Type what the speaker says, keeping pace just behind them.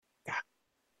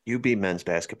UB men's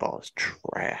basketball is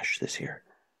trash this year.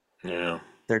 Yeah.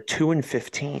 They're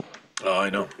 2-15. Oh, I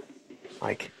know.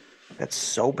 Like, that's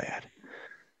so bad.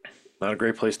 Not a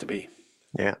great place to be.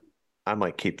 Yeah. I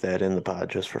might keep that in the pod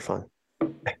just for fun. We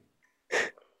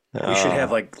should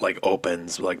have Uh, like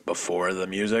opens like before the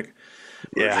music.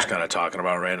 We're just yeah. kind of talking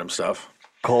about random stuff.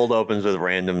 Cold opens with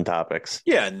random topics.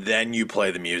 Yeah, and then you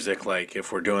play the music. Like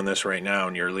if we're doing this right now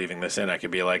and you're leaving this in, I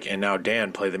could be like, and now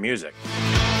Dan, play the music.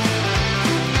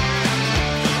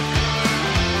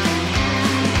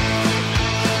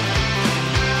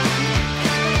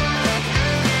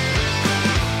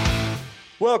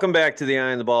 Welcome back to the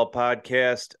Eye on the Ball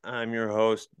podcast. I'm your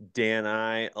host, Dan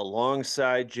I,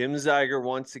 alongside Jim Zeiger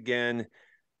once again.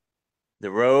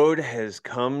 The road has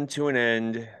come to an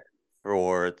end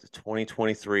for the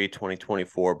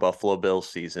 2023-2024 Buffalo Bills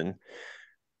season.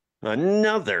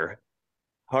 Another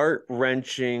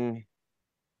heart-wrenching,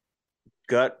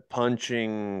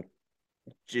 gut-punching,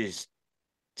 just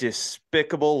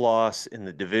despicable loss in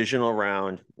the divisional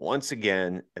round once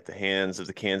again at the hands of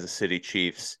the Kansas City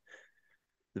Chiefs.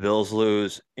 The Bills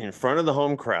lose in front of the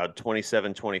home crowd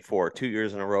 27-24, 2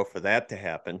 years in a row for that to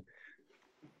happen.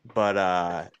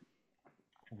 But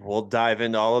we'll dive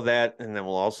into all of that, and then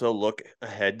we'll also look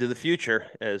ahead to the future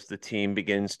as the team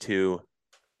begins to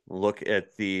look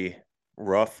at the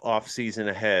rough offseason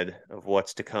ahead of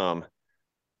what's to come.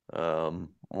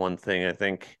 One thing I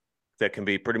think that can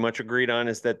be pretty much agreed on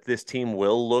is that this team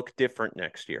will look different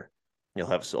next year. You'll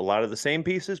have a lot of the same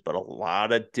pieces, but a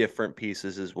lot of different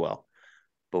pieces as well.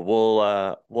 But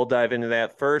we'll dive into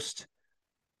that first.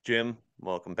 Jim,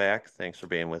 welcome back. Thanks for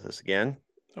being with us again.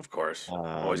 Of course.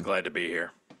 Always Um, glad to be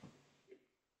here.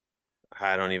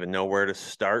 I don't even know where to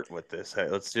start with this.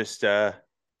 Let's just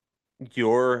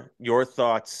your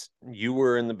thoughts. You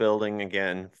were in the building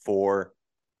again for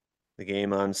the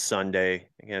game on Sunday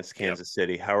against Yep. Kansas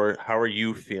City. How are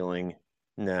you feeling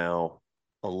now?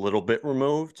 A little bit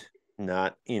removed,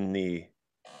 not in the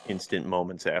instant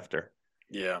moments after.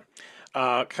 Yeah.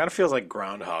 Kind of feels like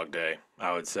Groundhog Day,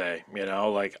 I would say.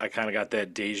 Like I kind of got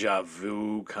that deja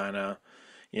vu kind of,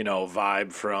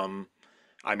 vibe from.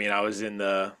 I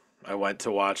went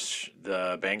to watch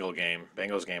the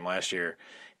Bengals game last year,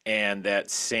 and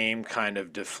that same kind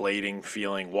of deflating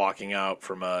feeling walking out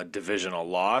from a divisional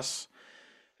loss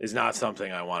is not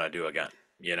something I want to do again.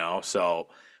 So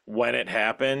when it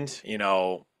happened,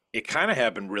 it kind of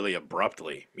happened really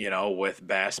abruptly, with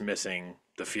Bass missing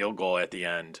the field goal at the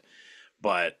end.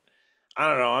 But I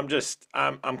don't know.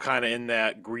 I'm kind of in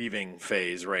that grieving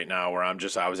phase right now where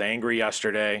I was angry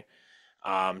yesterday.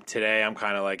 Today I'm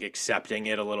kind of like accepting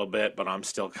it a little bit, but I'm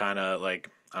still kind of like,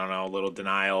 I don't know, a little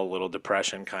denial, a little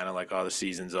depression, kind of like, oh, the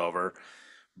season's over.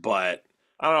 But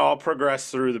I don't know, I'll progress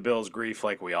through the Bills' grief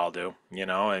like we all do.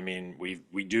 I mean,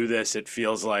 we do this, it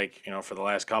feels like, for the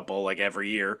last couple, like every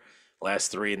year,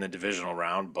 last three in the divisional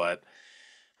round, but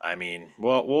I mean,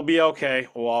 we'll be okay.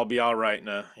 We'll all be all right,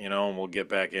 and we'll get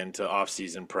back into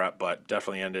off-season prep. But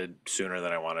definitely ended sooner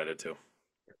than I wanted it to.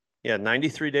 Yeah,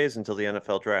 93 days until the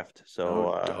NFL draft.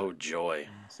 So Oh joy!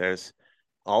 there's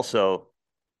also,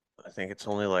 I think it's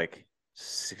only like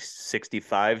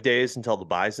 65 days until the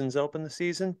Bisons open the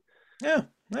season. Yeah,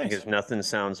 Because nice. nothing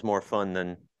sounds more fun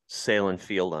than sailing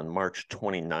field on March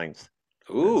 29th.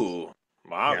 That's Ooh,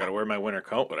 wow! Got yeah. to wear my winter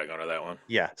coat when I go to that one.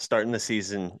 Yeah, starting the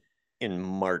season in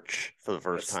March for the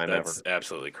first time That's ever.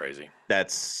 absolutely crazy.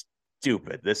 That's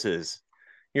stupid.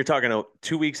 You're talking about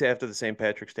 2 weeks after the St.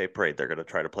 Patrick's Day parade, they're going to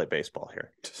try to play baseball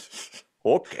here.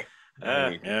 Okay. I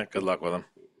mean, Yeah. Good luck with them.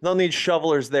 they'll need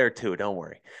shovelers there too. Don't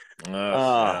worry.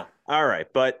 Yeah, All right.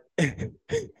 But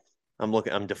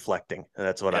I'm deflecting.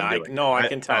 That's what yeah. I'm I doing. no, I I,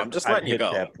 can tell. I've, I'm just I've letting you hit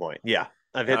go. that point. Yeah.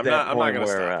 I've hit I'm that not. I'm not point gonna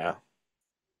where stop you.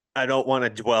 I don't want to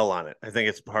dwell on it. I think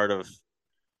it's part of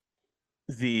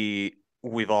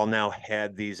we've all now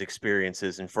had these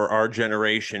experiences. And for our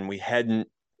generation, we hadn't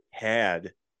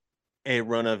had a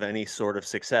run of any sort of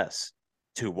success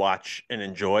to watch and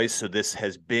enjoy. So this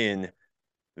has been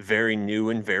very new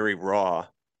and very raw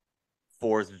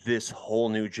for this whole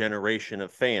new generation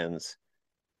of fans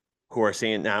who are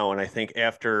seeing it now. And I think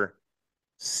after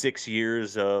 6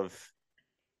 years of,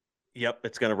 yep,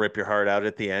 it's going to rip your heart out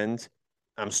at the end,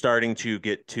 I'm starting to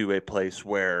get to a place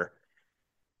where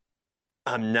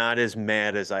I'm not as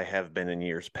mad as I have been in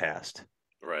years past.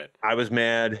 Right. I was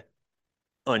mad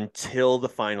until the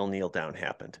final kneel down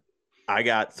happened. I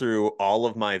got through all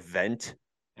of my vent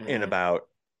in Hmm. about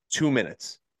 2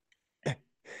 minutes.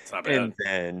 It's not bad. And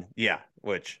then, yeah,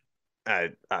 which I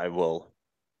will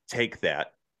take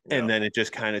that. And Yeah. then it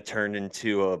just kind of turned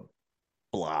into a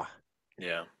blah.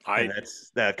 Yeah. And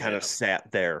that kind of Yeah.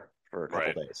 sat there for a couple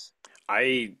Right. days.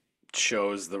 I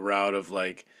chose the route of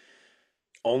like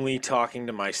only talking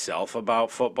to myself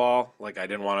about football. Like I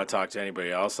didn't want to talk to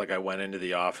anybody else. Like I went into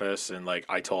the office and like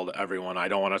I told everyone I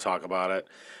don't want to talk about it.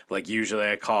 Like usually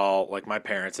I call like my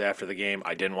parents after the game.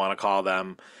 I didn't want to call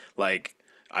them. Like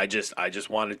I just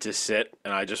wanted to sit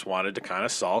and I just wanted to kind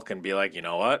of sulk and be like, you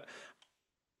know what?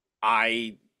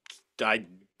 I I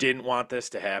didn't want this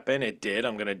to happen. It did.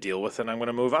 I'm going to deal with it. And I'm going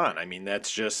to move on. I mean,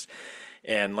 that's just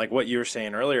and like what you were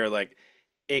saying earlier, like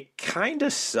it kind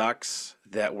of sucks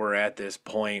that we're at this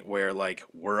point where like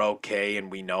we're okay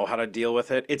and we know how to deal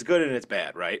with it. It's good and it's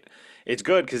bad, right? It's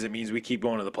good because it means we keep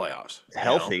going to the playoffs, It's you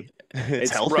know? healthy. It's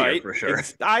It's healthier right. for sure.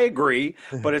 It's I agree,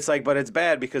 but it's like but it's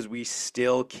bad because we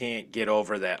still can't get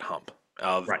over that hump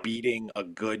of Right. beating a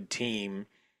good team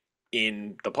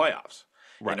in the playoffs.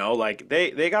 You Right. know, like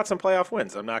they got some playoff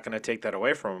wins. I'm not going to take that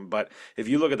away from them, but if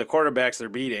you look at the quarterbacks they're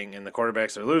beating and the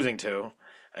quarterbacks they're losing to,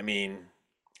 I mean,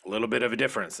 a little bit of a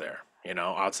difference there, you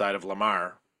know, outside of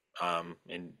Lamar,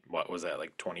 in what was that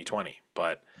like 2020?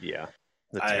 But Yeah.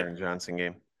 The I Taron Johnson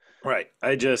game. right,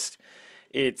 I just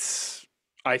it's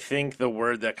I think the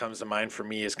word that comes to mind for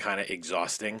me is kind of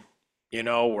exhausting, you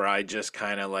know, where I just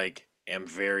kind of like am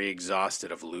very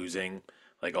exhausted of losing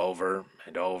like over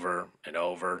and over and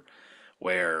over,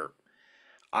 where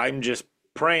I'm just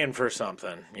praying for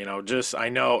something, you know, just I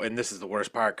know, and this is the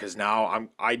worst part because now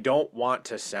I don't want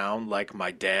to sound like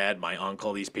my dad, my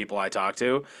uncle, these people I talk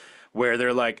to, where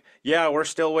they're like, yeah, we're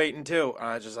still waiting too. And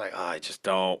I just like, oh, I just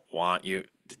don't want you.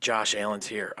 Josh Allen's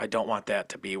here. I don't want that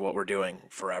to be what we're doing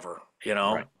forever, you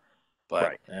know? Right. But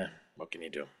Right. what can you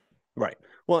do? Right.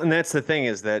 Well, and that's the thing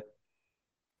is that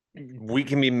we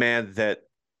can be mad that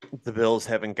the Bills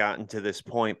haven't gotten to this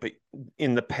point, but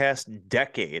in the past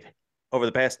decade, over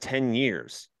the past 10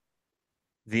 years,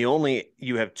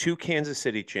 you have two Kansas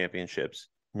City championships.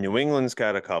 New England's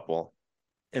got a couple,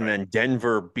 and Right. then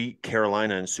Denver beat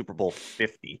Carolina in Super Bowl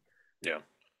 50. Yeah.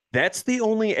 That's the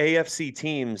only AFC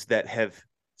teams that have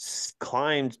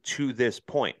climbed to this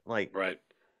point. Like Right.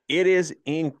 it is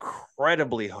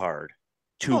incredibly hard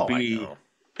to Oh, I be know.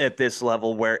 at this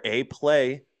level where a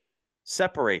play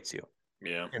separates you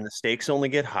Yeah. and the stakes only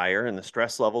get higher and the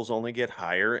stress levels only get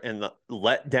higher and the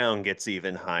letdown gets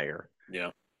even higher.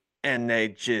 Yeah. And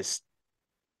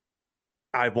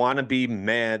I want to be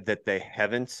mad that they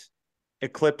haven't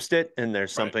eclipsed it. And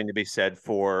there's Right. something to be said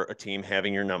for a team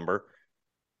having your number.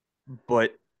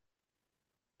 But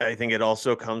I think it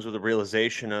also comes with a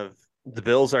realization of the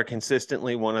Bills are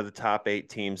consistently one of the top 8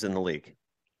 teams in the league.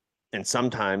 And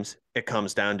sometimes it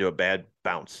comes down to a bad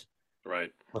bounce.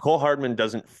 Right. McCole Hardman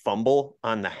doesn't fumble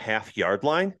on the half-yard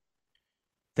line.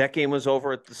 That game was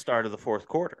over at the start of the fourth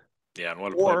quarter. Yeah. And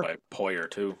what a play Or, by Poyer,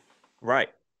 too.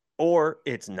 right. Or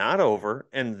it's not over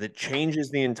and that changes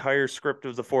the entire script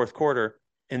of the fourth quarter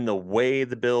in the way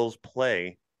the Bills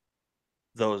play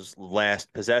those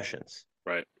last possessions.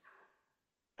 Right.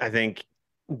 I think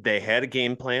they had a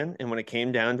game plan, and when it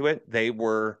came down to it, they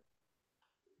were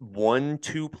 1,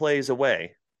 2 plays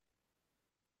away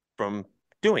from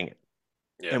doing it.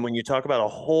 Yeah. And when you talk about a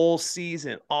whole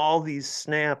season, all these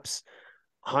snaps,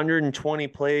 120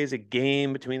 plays a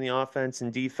game between the offense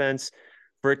and defense,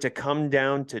 for it to come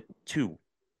down to 2,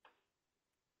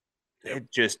 Yep.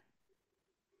 it just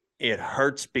it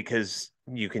hurts because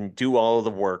you can do all of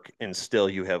the work and still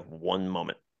you have one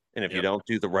moment. And if you Yep. don't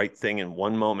do the right thing in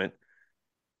one moment,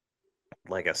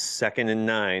 like a 2nd and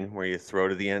 9 where you throw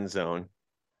to the end zone,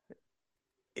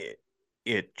 it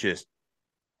it just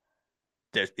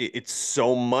it's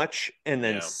so much and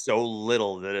then Yeah. so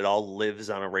little that it all lives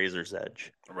on a razor's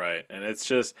edge. Right. And it's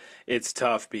just, it's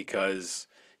tough because,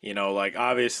 you know, like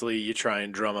obviously you try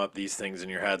and drum up these things in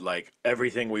your head, like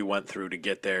everything we went through to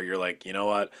get there, you're like, you know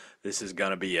what, this is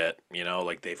going to be it. You know,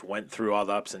 like they've went through all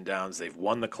the ups and downs. They've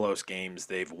won the close games.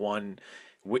 They've won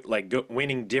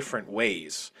winning different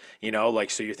ways, you know, like,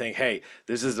 so you think, hey,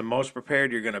 this is the most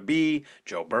prepared you're going to be.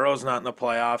 Joe Burrow's not in the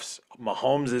playoffs.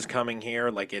 Mahomes is coming here.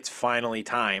 Like it's finally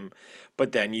time.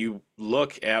 But then you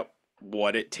look at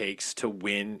what it takes to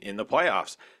win in the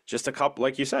playoffs. Just a couple,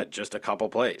 like you said, just a couple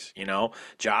plays. You know,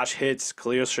 Josh hits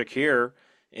Khalil Shakir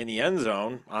in the end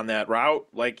zone on that route,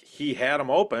 like he had him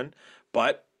open,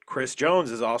 but Chris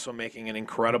Jones is also making an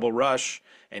incredible rush,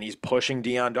 and he's pushing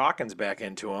Deion Dawkins back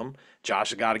into him. Josh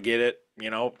has got to get it. You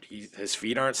know, his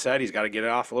feet aren't set. He's got to get it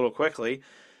off a little quickly.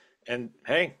 And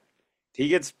hey,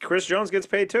 Chris Jones gets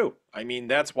paid too. I mean,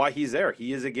 that's why he's there.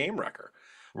 He is a game wrecker.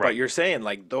 But Right. you're saying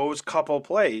like those couple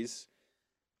plays,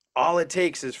 all it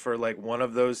takes is for like one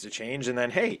of those to change, and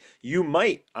then hey, you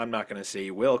might. I'm not going to say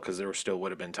you will because there still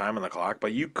would have been time on the clock,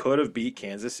 but you could have beat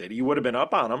Kansas City. You would have been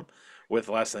up on them with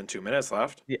less than 2 minutes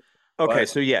left. Yeah. Okay, But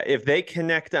so yeah, if they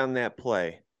connect on that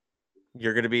play,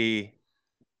 you're going to be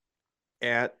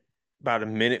at about a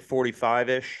minute 45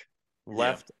 ish yeah,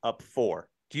 left, up four.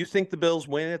 Do you think the Bills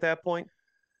win at that point?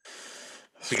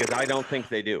 Because I don't think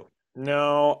they do.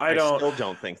 no, I I don't. still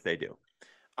don't think they do.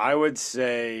 I would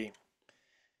say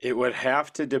it would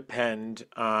have to depend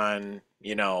on,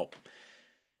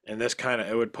 and this kind of,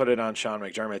 it would put it on Sean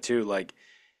McDermott too. Like,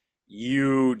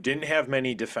 you didn't have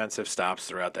many defensive stops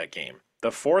throughout that game.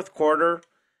 The fourth quarter,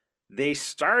 they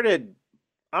started,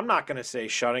 I'm not going to say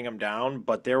shutting them down,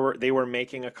 but they were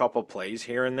making a couple plays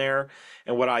here and there.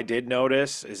 And what I did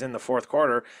notice is in the fourth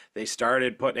quarter, they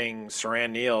started putting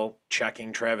Saran Neal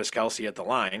checking Travis Kelce at the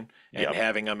line and Yep.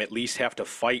 having him at least have to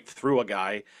fight through a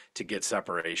guy to get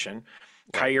separation.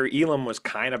 Right. Kyer Elam was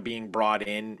kind of being brought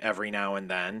in every now and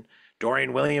then.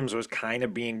 Dorian Williams was kind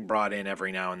of being brought in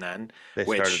every now and then, They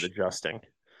started which adjusting.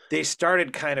 they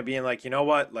started kind of being like, you know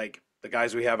what, like the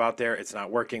guys we have out there, it's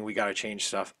not working. We got to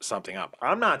change something up.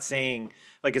 I'm not saying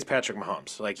like it's Patrick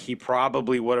Mahomes. Like he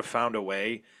probably would have found a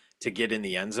way to get in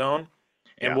the end zone,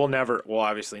 and Yeah. we'll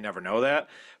obviously never know that.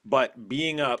 But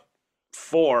being up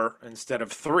four instead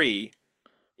of three,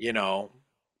 you know,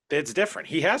 it's different.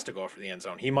 He has to go for the end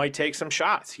zone. He might take some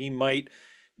shots. He might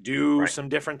do Right. some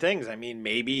different things. I mean,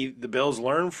 maybe the Bills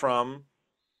learn from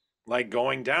like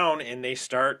going down and they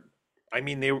start. I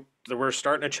mean, they were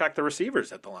starting to check the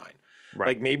receivers at the line. Right.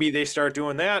 Like maybe they start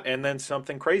doing that and then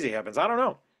something crazy happens. I don't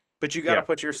know. But you got to Yeah.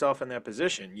 put yourself in that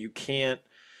position. You can't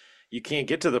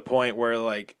get to the point where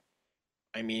like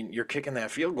I mean, you're kicking that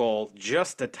field goal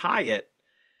just to tie it,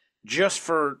 just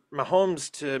for Mahomes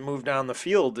to move down the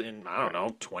field in I don't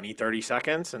know, 20, 30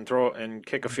 seconds and throw and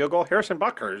kick a field goal. Harrison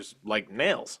Butker's like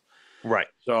nails. Right.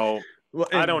 So, Well,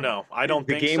 I don't and know. I don't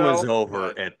the think game was so, over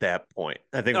but at that point.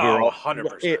 I think we were oh, all,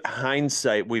 100%.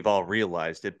 hindsight, we've all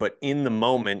realized it, but in the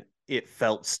moment, it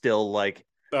felt still like,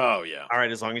 Oh yeah. all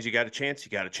right, as long as you got a chance,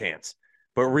 you got a chance.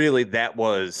 But really, that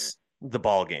was the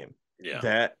ball game. Yeah.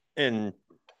 That, and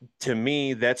to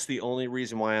me, that's the only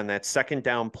reason why on that second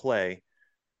down play,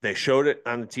 they showed it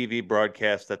on the TV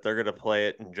broadcast that they're going to play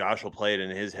it, and Josh will play it in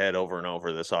his head over and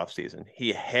over this offseason.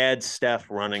 He had Steph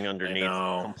running I underneath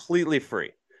know. completely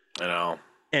free. I know.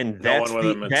 And No one with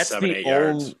him at that's seven, the eight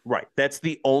only yards. right. That's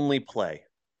the only play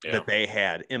Yeah. that they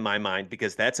had in my mind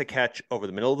because that's a catch over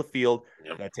the middle of the field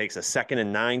Yep. that takes a 2nd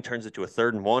and 9, turns it to a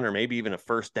 3rd and 1, or maybe even a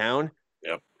first down.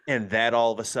 Yep. And that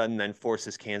all of a sudden then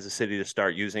forces Kansas City to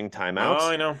start using Oh, timeouts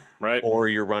I know. Right. or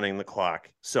you're running the clock.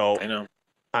 I So know.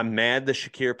 I'm mad the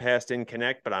Shakir pass didn't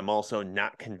connect, but I'm also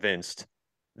not convinced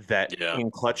that Yeah.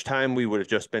 in clutch time we would have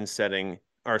just been setting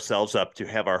ourselves up to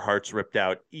have our hearts ripped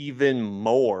out even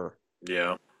more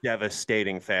Yeah.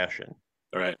 devastating fashion.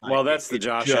 All right. Well, that's the It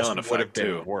Josh just Allen would have effect been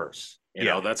too. worse. You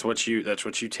Yeah, know, that's what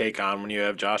you take on when you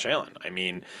have Josh Allen. I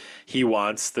mean, he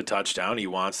wants the touchdown. He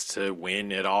wants to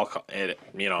win it all. right.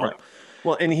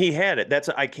 Well, and he had it. That's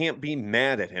I can't be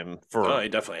mad at him Oh, for he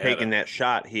definitely had taking it. that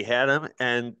shot. He had him,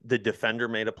 and the defender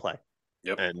made a play.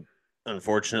 Yep. And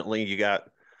unfortunately, you got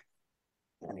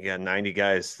 90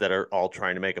 guys that are all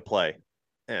trying to make a play,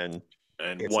 and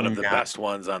And it's one of the not best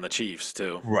ones on the Chiefs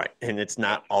too. right, and it's Yep.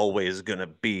 not always going to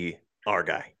be our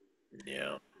guy.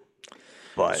 Yeah.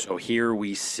 But So here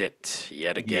we sit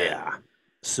yet yeah, again.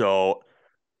 so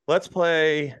let's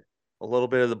play a little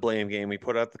bit of the blame game. We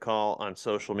put out the call on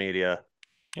social media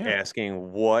Yeah.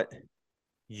 asking what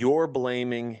you're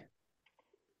blaming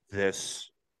this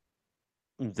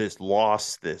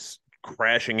loss, this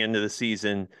crashing into the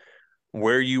season,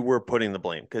 where you were putting the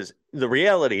blame. Because the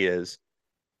reality is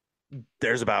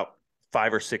there's about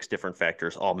 5 or 6 different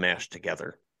factors all mashed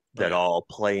together Oh that yeah. all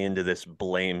play into this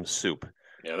blame soup.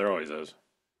 Yeah, there always is.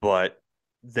 But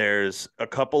there's a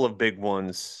couple of big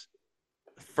ones.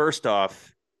 First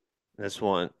off, this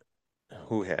one,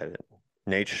 who had it?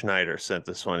 Nate Schneider sent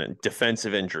this one in.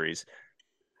 Defensive injuries.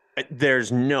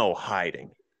 There's no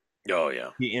hiding Oh yeah.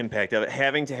 the impact of it.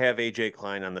 Having to have AJ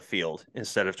Klein on the field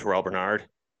instead of Terrell Bernard,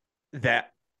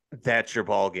 that that's your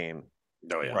ball game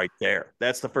Oh yeah. right there.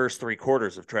 That's the first 3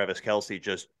 quarters of Travis Kelce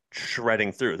just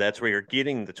shredding through. That's where you're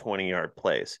getting the 20-yard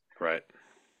plays. Right.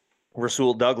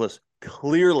 Rasul Douglas,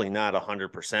 clearly not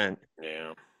 100%.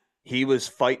 Yeah. He was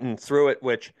fighting through it,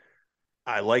 which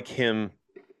I like him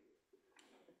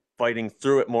fighting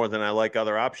through it more than I like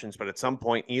other options. But at some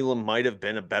point, Elam might have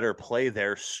been a better play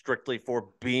there strictly for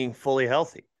being fully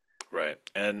healthy. Right.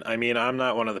 And I mean, I'm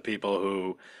not one of the people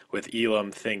who, with Elam,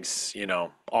 thinks,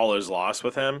 all is lost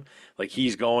with him. Like,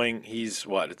 he's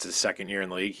what? It's his second year in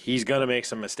the league. He's going to make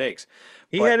some mistakes.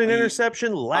 He But had an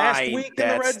interception last week in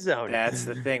the red zone. that's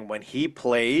the thing. When he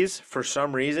plays, for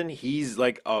some reason, he's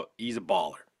like, he's a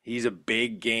baller. He's a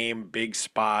big game, big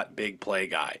spot, big play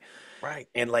guy. Right.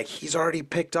 And like he's already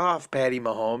picked off Patty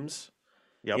Mahomes,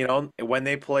 Yep. when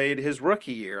they played his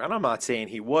rookie year. And I'm not saying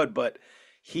he would, but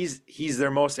he's their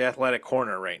most athletic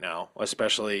corner right now,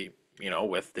 especially,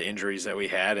 with the injuries that we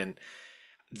had. And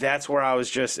that's where I was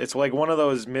just it's like one of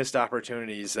those missed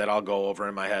opportunities that I'll go over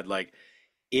in my head. Like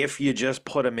if you just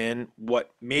put him in, what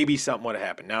maybe something would have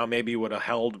happened. Now maybe would have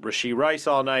held Rasheed Rice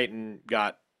all night and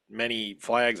got many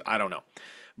flags. I don't know.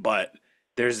 But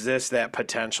there's that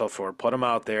potential for put him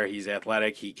out there. He's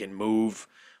athletic, he can move.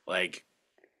 Like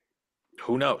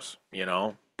who knows.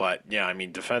 But yeah, I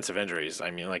mean, defensive injuries. I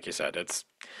mean, like you said, it's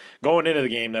going into the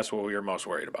game. That's what we were most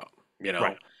worried about.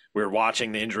 Right. We were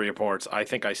watching the injury reports. I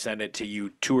think I sent it to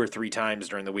you 2 or 3 times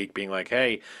during the week, being like,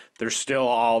 "Hey, they're still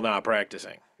all not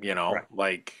practicing." Right.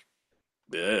 Like,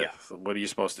 ugh, Yeah. what are you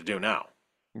supposed to do now?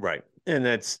 Right. And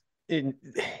that's in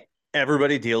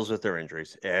everybody deals with their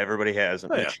injuries. Everybody has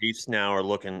them. Oh The yeah, Chiefs now are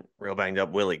looking real banged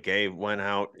up. Willie Gay went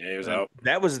out. yeah, he was out.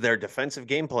 That was their defensive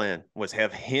game plan, was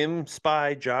have him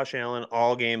spy Josh Allen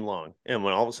all game long. And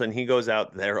when all of a sudden he goes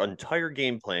out, their entire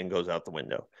game plan goes out the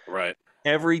window. Right.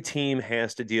 Every team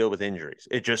has to deal with injuries.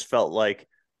 It just felt like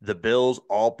the Bills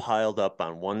all piled up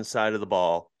on one side of the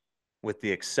ball, with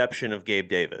the exception of Gabe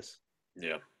Davis.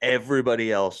 Yeah.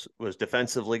 Everybody else was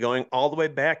defensively going all the way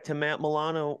back to Matt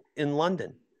Milano in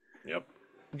London. Yep.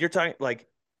 You're talking like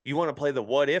you want to play the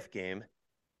what if game.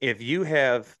 If you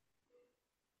have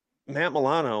Matt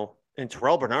Milano and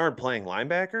Terrell Bernard playing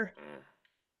linebacker,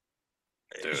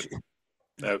 Dude.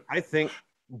 That, I think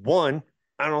one,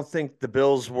 I don't think the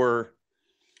Bills were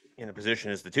in a position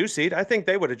as the 2 seed. I think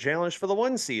they would have challenged for the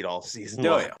 1 seed all season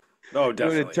oh long. yeah. Oh, It would have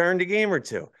definitely. turned a game or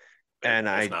two. And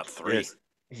If I not three.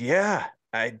 yeah,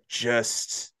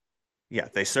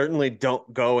 they certainly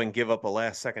don't go and give up a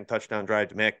last second touchdown drive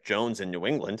to Mac Jones in New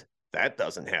England. That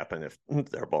doesn't happen if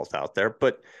they're both out there.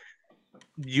 But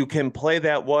you can play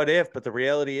that what if, but the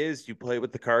reality is you play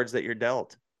with the cards that you're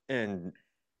dealt. And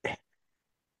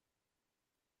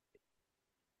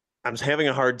I'm having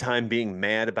a hard time being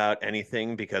mad about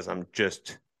anything because I'm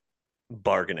just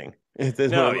bargaining. No, yeah.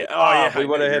 Oh, yeah. We I know.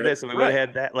 would have had You're this, and we would right. have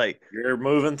had that. Like You're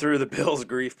moving through the Bills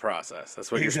grief process.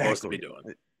 That's what you're supposed to be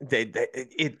exactly. doing.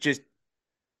 It just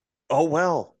oh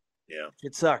well. Yeah.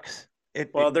 It sucks.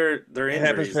 Well, their It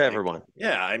happens injuries, to like, everyone.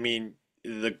 yeah. I mean,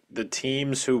 the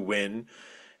teams who win,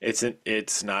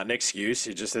 it's not an excuse.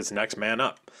 It's next man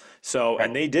up. So, Right.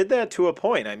 and they did that to a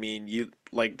point. I mean,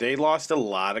 they lost a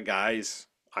lot of guys.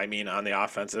 I mean, on the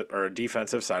offensive or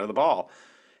defensive side of the ball.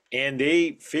 And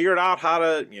they figured out how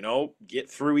to, get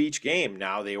through each game.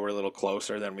 Now they were a little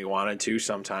closer than we wanted to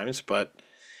sometimes, but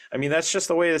I mean, that's just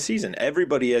the way of the season.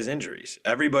 Everybody has injuries.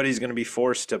 Everybody's going to be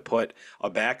forced to put a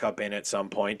backup in at some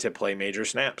point to play major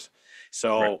snaps. Right.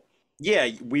 So, yeah,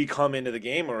 we come into the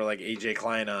game and we're like AJ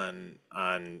Klein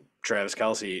on Travis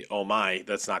Kelsey. Oh my,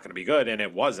 that's not going to be good, and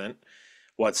it wasn't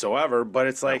whatsoever. But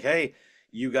it's No. like, hey,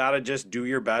 you got to just do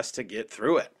your best to get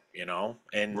through it.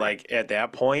 And Right. like at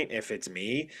that point, if it's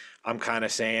me, I'm kind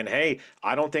of saying, hey,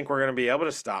 I don't think we're going to be able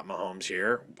to stop Mahomes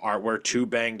here. We're too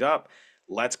banged up.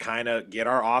 Let's kind of get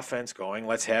our offense going.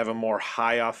 Let's have a more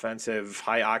high offensive,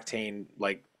 high octane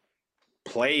like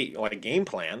play, like game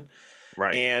plan,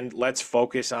 Right. and let's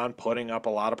focus on putting up a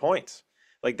lot of points.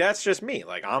 Like that's just me.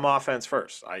 Like I'm offense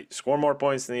first. I score more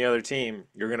points than the other team,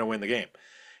 you're going to win the game.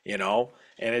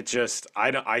 And it just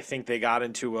I think they got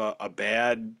into a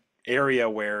bad area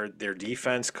where their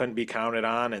defense couldn't be counted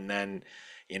on, and then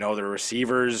the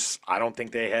receivers, I don't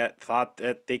think they had thought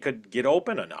that they could get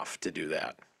open enough to do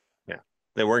that. Yeah.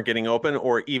 They weren't getting open,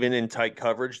 or even in tight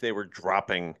coverage, they were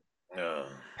dropping uh,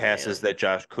 passes Man. that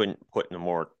Josh couldn't put in a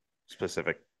more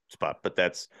specific spot. But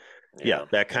that's Yeah.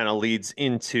 that kind of leads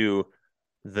into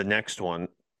the next one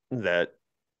that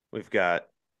we've got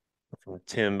from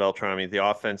Tim Beltrami. The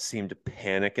offense seemed to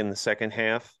panic in the second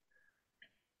half.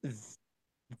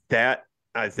 That,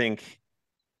 I think,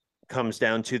 comes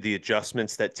down to the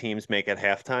adjustments that teams make at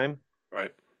halftime.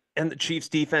 Right. And the Chiefs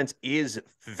defense is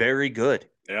very good.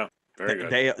 Yeah. Very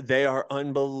good. They are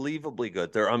unbelievably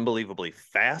good. They're unbelievably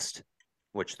fast,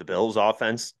 which the Bills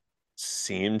offense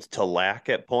seemed to lack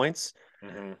at points.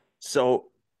 Mm-hmm. So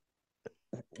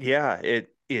yeah,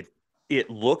 it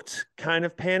looked kind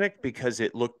of panicked because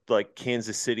it looked like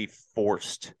Kansas City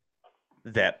forced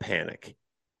that panic.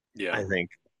 Yeah. I think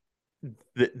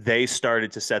they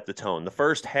started to set the tone. The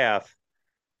first half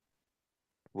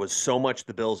was so much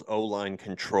the Bills O-line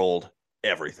controlled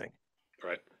everything.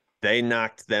 Right. They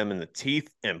knocked them in the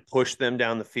teeth and pushed them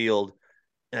down the field.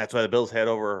 And that's why the Bills had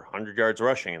over 100 yards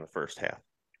rushing in the first half.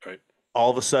 Right.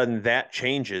 All of a sudden, that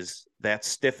changes. That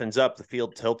stiffens up. The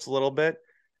field tilts a little bit.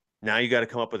 Now you got to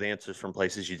come up with answers from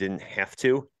places you didn't have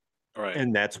to. Right.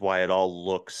 And that's why it all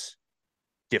looks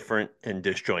different and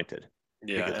disjointed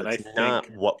Yeah, because and it's not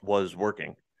what was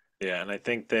working. I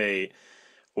think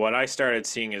what I started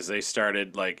seeing is they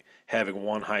started like having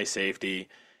one high safety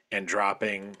and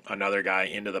dropping another guy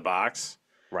into the box,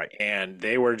 Right. and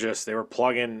they were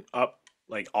plugging up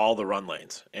like all the run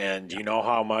lanes. And Yeah. you know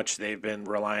how much they've been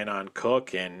relying on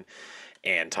Cook and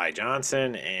Ty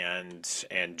Johnson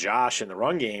and Josh in the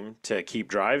run game to keep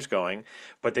drives going,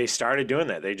 but they started doing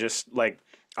that. They just like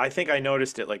I think I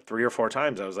noticed it like 3 or 4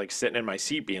 times. I was like sitting in my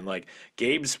seat being like,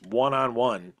 Gabe's one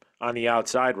on the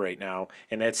outside right now,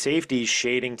 and that safety's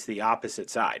shading to the opposite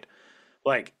side.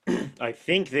 Like I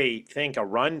think they think a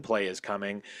run play is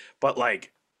coming, but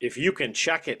like if you can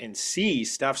check it and see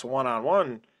Steph's one,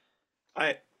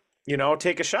 I,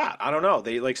 take a shot. I don't know.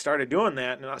 They like started doing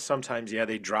that, and sometimes, yeah,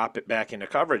 they drop it back into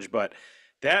coverage. But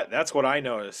that's what I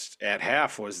noticed at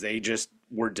half was they just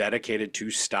were dedicated to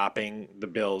stopping the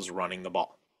Bills running the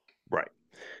ball. Right.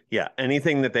 Yeah.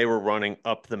 Anything that they were running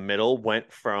up the middle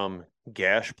went from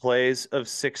gash plays of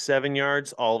 6, 7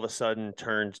 yards, all of a sudden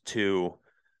turned to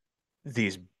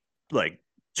these like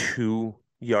 2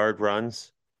 yard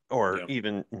runs or Yeah,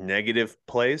 even negative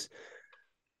plays.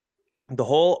 The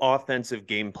whole offensive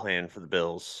game plan for the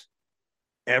Bills,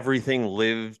 everything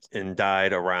lived and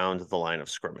died around the line of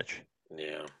scrimmage,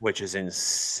 yeah. which is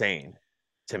insane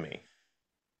to me.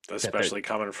 That they're Especially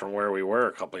coming from where we were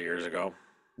a couple of years ago.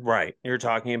 right. You're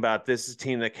talking about this is a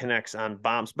team that connects on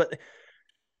bombs, but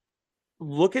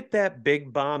look at that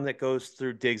big bomb that goes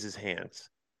through Diggs's hands.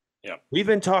 Yep, We've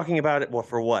been talking about it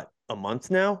for what, a month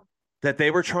now? That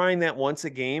they were trying that once a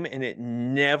game and it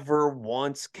never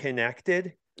once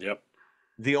connected. yep,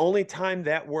 The only time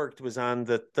that worked was on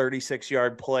the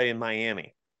 36-yard play in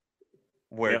Miami,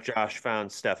 where yeah. Josh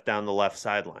found Steph down the left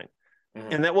sideline. Hmm.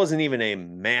 And that wasn't even a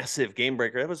massive game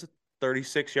breaker. That was a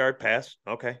 36-yard pass.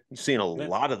 Okay. You've seen a Yeah,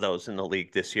 lot of those in the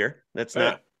league this year.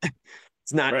 yeah,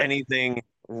 It's not right. anything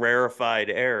rarefied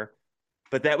air,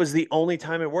 but that was the only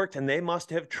time it worked. And they must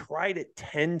have tried it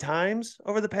 10 times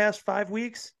over the past 5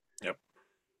 weeks. Yep,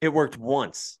 It worked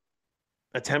once.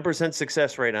 A 10%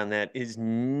 success rate on that is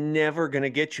never going to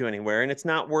get you anywhere. And it's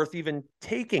not worth even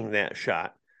taking that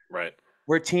shot right.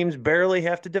 where teams barely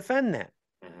have to defend that.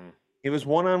 Hmm. It was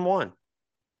one on one.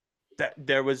 That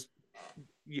there was,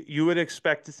 you would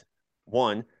expect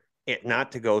one, it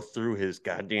not to go through his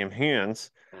goddamn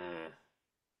hands. Mm,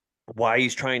 Why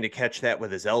he's trying to catch that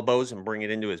with his elbows and bring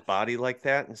it into his body like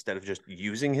that instead of just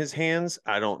using his hands.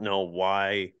 I don't know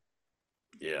why,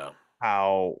 yeah,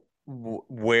 how,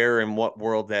 where, in what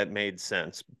world that made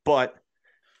sense. But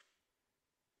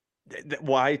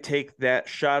why take that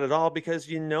shot at all? Because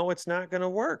you know it's not going to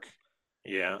work.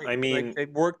 yeah. I Like mean, they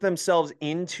worked themselves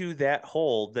into that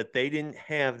hole that they didn't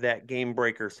have that game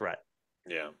breaker threat.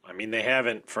 yeah, I mean they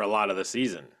haven't for a lot of the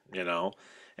season,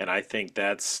 and I think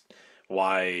that's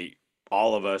why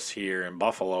all of us here in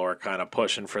Buffalo are kind of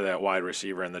pushing for that wide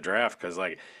receiver in the draft because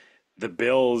like the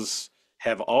Bills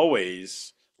have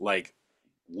always like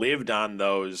lived on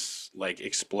those like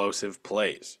explosive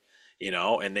plays,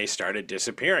 and they started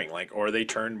disappearing like or they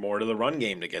turned more to the run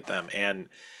game to get them and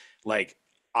like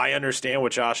I understand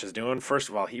what Josh is doing. First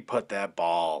of all, he put that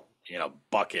ball in a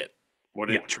bucket. What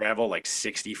did Yeah, it travel like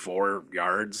 64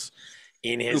 yards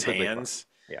in his stupidly fun. hands?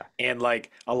 Yeah, And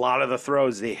like a lot of the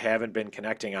throws they haven't been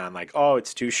connecting on, like, oh,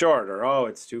 it's too short, or oh,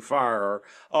 it's too far, or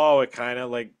oh, it kind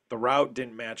of like the route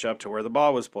didn't match up to where the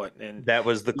ball was put. And that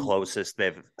was the he, closest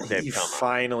they've he come on.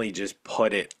 finally just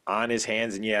put it on his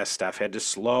hands. And yes, Steph had to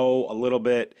slow a little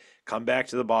bit, come back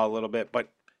to the ball a little bit,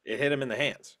 but it hit him in the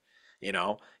hands.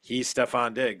 He's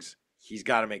Stephon Diggs. He's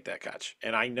got to make that catch.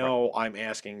 And I Right, know I'm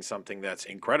asking something that's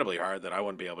incredibly hard that I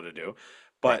wouldn't be able to do,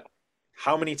 right, but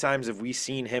how many times have we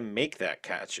seen him make that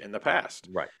catch in the past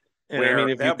right. And I mean, where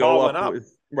if you that go ball went up up?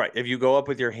 with right, if you go up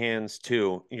with your hands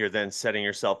too, you're then setting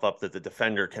yourself up that the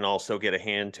defender can also get a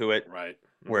hand to it. Right.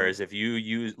 Hmm. Whereas if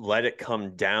you let it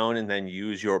come down and then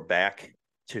use your back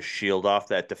to shield off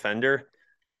that defender,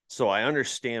 so I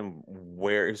understand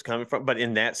where it's coming from. But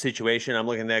in that situation, I'm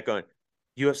looking at that going,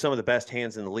 you have some of the best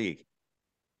hands in the league.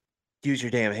 Use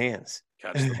your damn hands.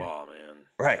 Catch the ball, man.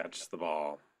 Right. Catch the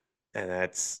ball. And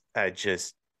I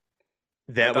just,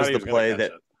 I that thought was he the was going to play catch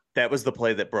that, it. that was the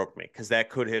play that broke me because that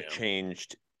could have Yeah.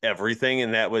 changed everything.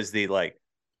 And that was the like,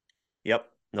 yep,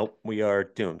 nope, we are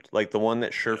doomed. Like the one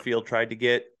that Yeah. Sherfield tried to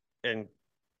get and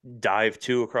dive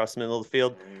to across the middle of the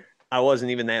field. Hmm. I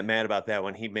wasn't even that mad about that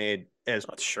one. He made as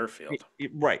That's Sherfield.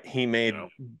 right. He You made know.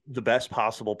 the best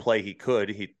possible play he could.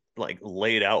 He like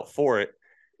laid out for it.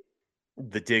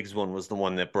 The Diggs one was the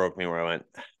one that broke me where I went,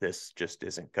 this just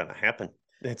isn't going to happen.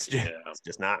 Yeah. it's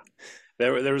just not.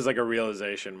 There was like a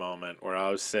realization moment where I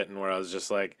was sitting where I was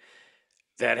just like,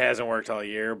 that hasn't worked all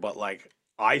year, but like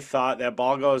I thought that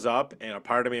ball goes up, and a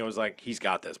part of me was like, he's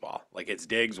got this ball. Like it's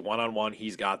Diggs one on one,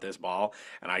 he's got this ball.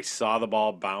 And I saw the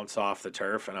ball bounce off the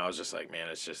turf, and I was just like, man,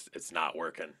 it's not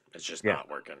working. It's just Yeah, not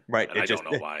working. right. And It I just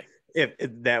don't know why. if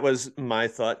that was my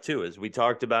thought too, as we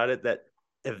talked about it, that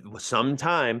if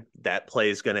sometime that play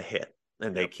is going to hit,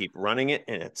 and they Yep. keep running it,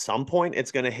 and at some point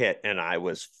it's going to hit, and I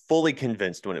was fully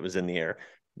convinced when it was in the air,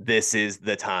 this is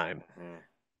the time, Mhm.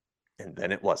 and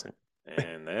then it wasn't.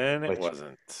 And then it Which,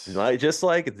 wasn't. just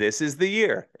like this is the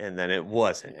year, and then it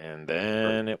wasn't And for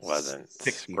then it wasn't.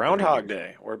 63 Groundhog years.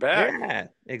 Day. We're back. Yeah,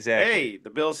 exactly. Hey, the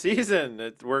Bill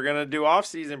season. We're gonna do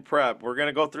off-season prep. We're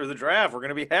gonna go through the draft. We're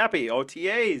gonna be happy.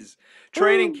 OTAs,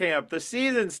 training Woo! camp. The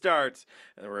season starts,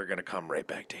 and then we're gonna come right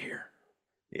back to here.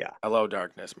 Yeah, Hello,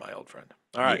 darkness, my old friend.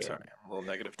 All right, yeah, sorry, I'm a little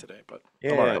negative today, but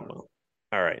I'm all yeah. right. Well,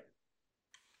 all right,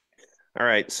 all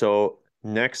right. So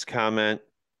next comment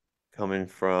coming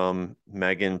from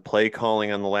Megan, play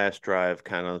calling on the last drive,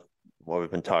 kind of what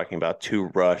we've been talking about, too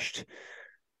rushed.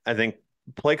 I think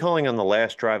play calling on the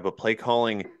last drive, but play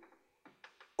calling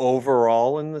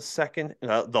overall in the second,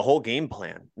 the whole game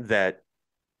plan, that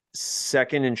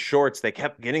second and shorts, they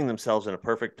kept getting themselves in a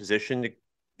perfect position to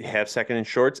have second and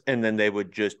shorts, and then they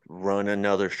would just run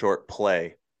another short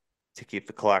play to keep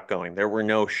the clock going. There were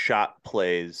no shot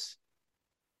plays.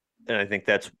 And I think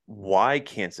that's why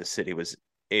Kansas City was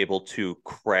able to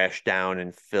crash down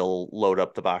and load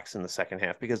up the box in the second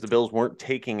half, because the Bills weren't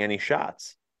taking any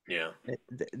shots. Yeah,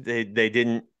 They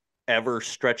didn't ever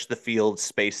stretch the field,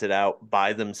 space it out,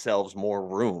 buy themselves more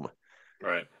room.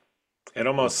 right. It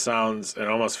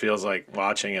almost feels like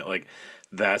watching it like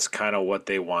that's kind of what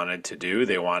they wanted to do.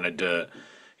 They wanted to,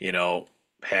 you know,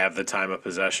 have the time of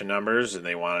possession numbers, and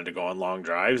they wanted to go on long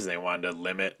drives, and they wanted to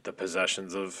limit the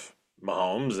possessions of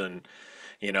Mahomes, and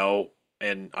you know,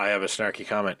 and I have a snarky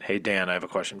comment. Hey Dan, I have a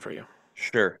question for you.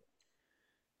 Sure.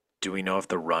 Do we know if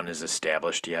the run is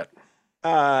established yet?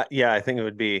 Yeah, I think it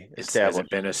would be Has it established.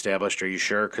 been established? Are you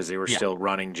sure? Because they were Yeah, still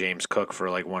running James Cook for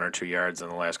like 1 or 2 yards in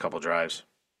the last couple drives.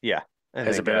 yeah. I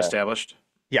Has it think been established?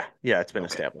 yeah, it's been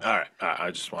Okay. established. All right.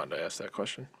 I just wanted to ask that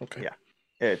question. Okay.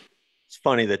 Yeah. It's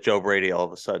funny that Joe Brady all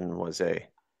of a sudden was a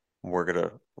we're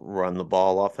gonna run the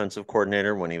ball offensive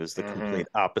coordinator when he was the Mm-hmm. complete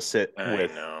opposite I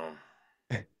know.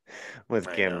 with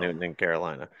I Cam know. Newton in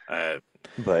Carolina. Uh,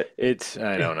 But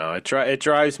I don't know. It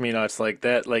drives me nuts like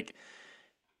that. Like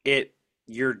it,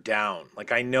 you're down.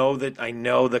 Like I know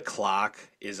the clock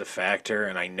is a factor,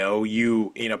 and I know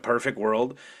you in a perfect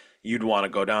world, you'd want to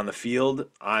go down the field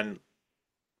on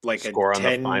like a score on the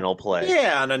 10, final play.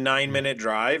 yeah, on a 9 minute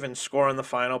drive and score on the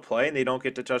final play, and they don't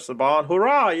get to touch the ball, and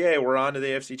hurrah, yay, we're on to the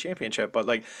AFC championship. But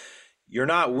like you're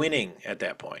not winning at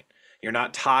that point. You're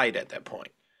not tied at that point.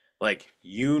 Like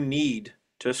you need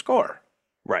to score.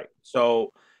 Right,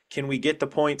 So can we get the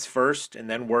points first and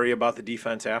then worry about the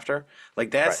defense after? Like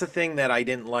right. that's the thing that I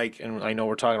didn't like, and I know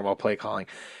we're talking about play calling.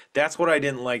 That's what I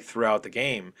didn't like throughout the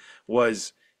game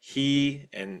was he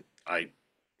and I,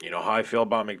 you know how I feel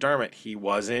about McDermott. He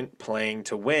wasn't playing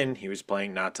to win. He was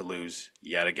playing not to lose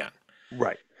yet again.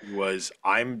 Right. He was,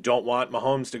 I don't want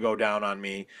Mahomes to go down on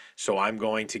me, so I'm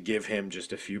going to give him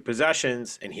just a few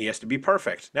possessions, and he has to be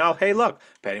perfect. Now, hey, look,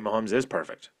 Patty Mahomes is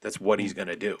perfect. That's what he's going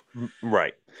to do.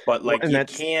 Right. But Well, like and you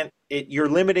that's can't you're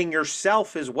limiting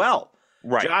yourself as well.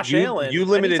 right. Josh Allen,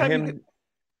 anytime you get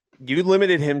You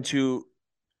limited him to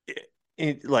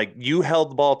like you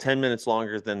held the ball 10 minutes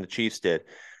longer than the Chiefs did.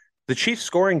 The Chiefs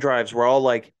scoring drives were all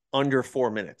like under 4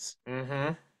 minutes.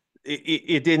 mm-hmm.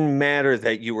 It didn't matter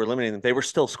that you were limiting them. They were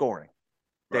still scoring.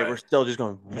 They Right. were still just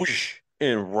going whoosh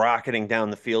and rocketing down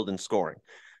the field and scoring.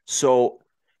 So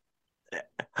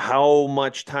how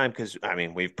much time? Because I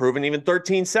mean, we've proven even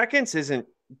 13 seconds isn't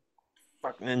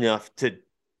fucking enough to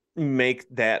make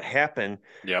that happen.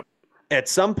 Yep. At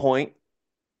some point,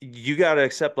 you got to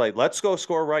accept, like, let's go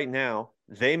score right now.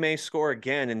 They may score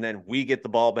again, and then we get the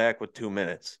ball back with 2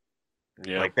 minutes.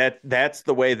 Yeah. Like that's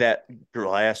the way that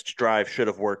last drive should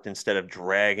have worked, instead of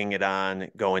dragging it on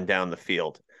going down the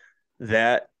field.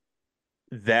 That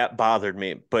that bothered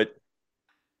me. But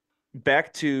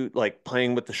back to like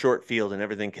playing with the short field and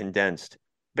everything condensed.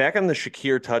 Back on the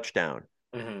Shakir touchdown,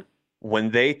 Mm-hmm.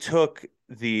 when they took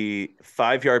the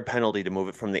 5 yard penalty to move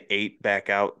it from the 8 back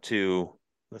out to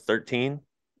the 13,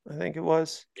 I think it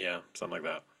was. Yeah, something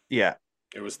like that. Yeah.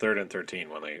 It was 3rd and 13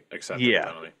 when they accepted the Yeah.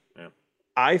 penalty. Yeah.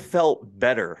 I felt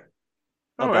better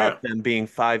Oh yeah. about them being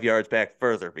 5 yards back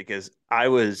further, because I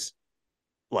was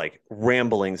like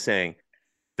rambling saying,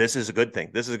 this is a good thing.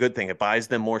 This is a good thing. It buys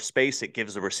them more space. It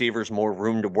gives the receivers more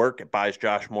room to work. It buys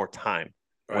Josh more time.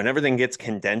 When Right. everything gets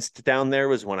condensed down there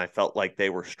was when I felt like they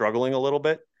were struggling a little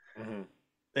bit Hmm.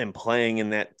 and playing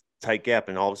in that tight gap.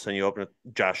 And all of a sudden you open it,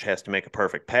 Josh has to make a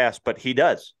perfect pass, but he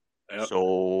does. Yep.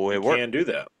 So He it worked. can do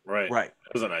that. Right. Right.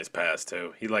 It was a nice pass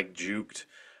too. He like juked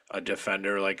a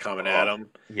defender like coming at Oh, him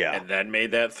yeah. and then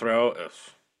made that throw.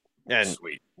 And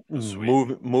Sweet. It was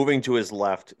sweet. moving to his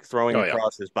left, throwing Oh yeah.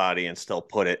 across his body and still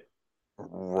put it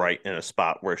right in a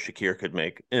spot where Shakir could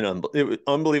make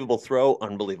unbelievable throw,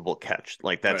 unbelievable catch.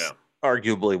 Like Oh yeah. that's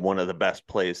arguably one of the best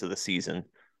plays of the season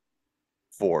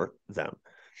for them.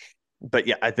 But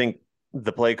yeah, I think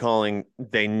the play calling,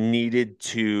 they needed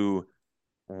to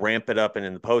ramp it up, and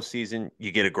in the postseason,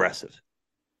 you get aggressive.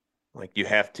 Like you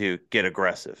have to get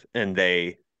aggressive, and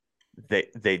they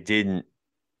didn't.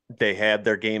 They had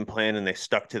their game plan and they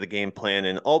stuck to the game plan,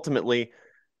 and ultimately,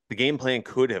 the game plan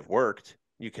could have worked.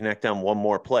 You connect on one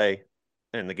more play,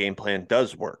 and the game plan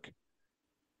does work.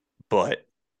 But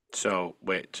So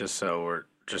wait, just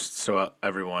so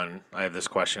everyone, I have this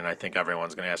question. I think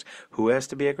everyone's going to ask: Who has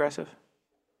to be aggressive?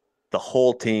 the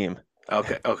whole team,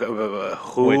 Okay, okay.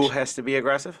 Who which has to be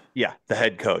aggressive? yeah, the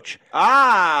head coach.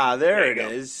 Ah, There there you it go.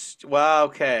 is. Well,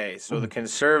 okay. So the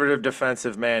conservative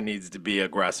defensive man needs to be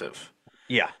aggressive.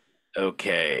 Yeah,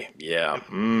 Okay. Yeah.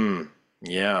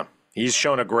 Yeah. He's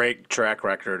shown a great track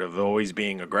record of always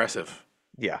being aggressive.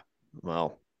 yeah.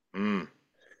 Well, Mm.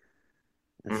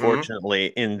 Mm-hmm. unfortunately,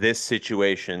 in this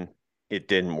situation, it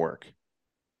didn't work.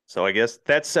 So I guess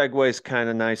that segues kind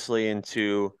of nicely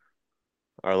into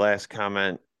our last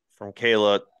comment from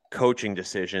Kayla. Coaching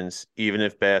decisions, even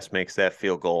if Bass makes that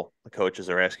field goal, the coaches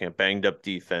are asking a banged up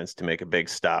defense to make a big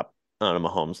stop on a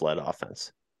Mahomes led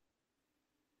offense.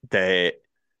 They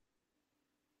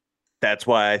That's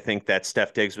why I think that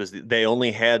Steph Diggs they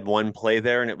only had one play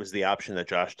there, and it was the option that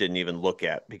Josh didn't even look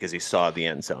at because he saw the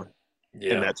end zone. And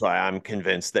Yeah. that's why I'm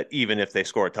convinced that even if they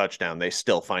score a touchdown, they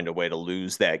still find a way to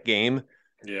lose that game.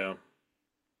 Yeah.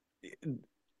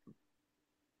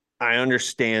 I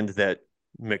understand that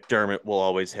McDermott will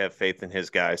always have faith in his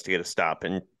guys to get a stop.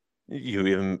 And you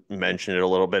even mentioned it a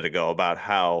little bit ago about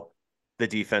how the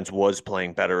defense was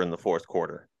playing better in the fourth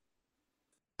quarter,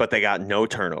 but they got no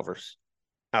turnovers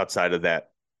outside of that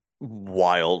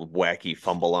wild, wacky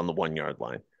fumble on the 1 yard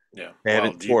line. Yeah. They Well,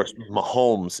 haven't forced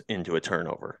Mahomes into a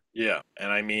turnover. yeah.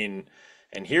 And I mean,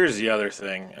 and here's the other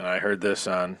thing, and I heard this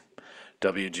on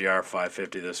WGR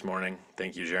 550 this morning.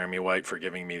 Thank you, Jeremy White, for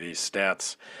giving me these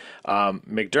stats.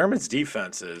 McDermott's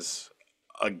defenses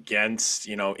against,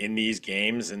 in these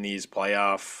games, in these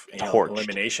playoff, Torched.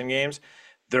 elimination games,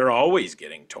 they're always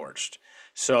getting torched.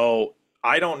 So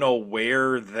I don't know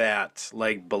where that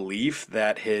like belief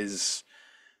that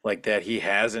that he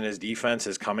has in his defense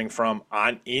is coming from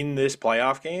on in this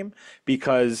playoff game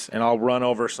because, and I'll run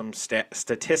over some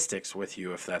statistics with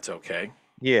you if that's okay.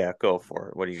 Yeah, go for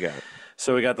it. What do you got?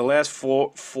 So we got the last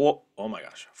four, oh my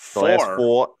gosh, The last four.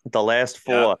 four. The last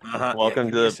Yeah, four. yeah.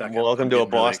 Give me a second. I'm Welcome to a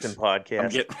getting really, Boston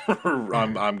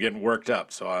podcast. I'm getting worked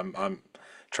up. So I'm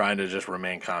trying to just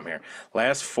remain calm here.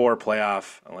 Last four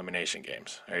playoff elimination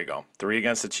games. There you go. Three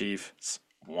against the Chiefs,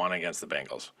 one against the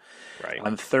Bengals. Right.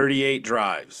 On 38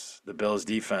 drives, the Bills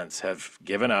defense have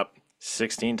given up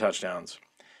 16 touchdowns,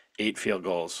 8 field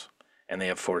goals, and they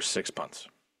have forced 6 punts.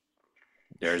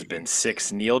 There's been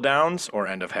 6 kneel downs or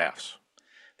end of halves.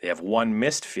 They have one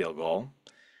missed field goal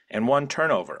and one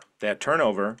turnover. That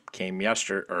turnover came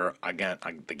yesterday, or again,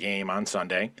 the game on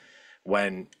Sunday,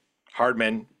 when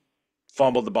Hardman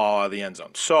fumbled the ball out of the end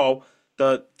zone. So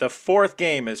the fourth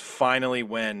game is finally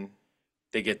when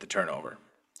they get the turnover.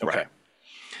 Right. Okay.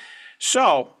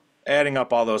 So adding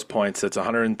up all those points, that's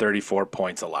 134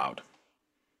 points allowed.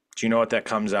 Do you know what that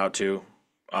comes out to,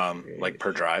 like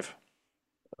per drive?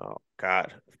 Oh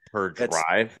God. Per That's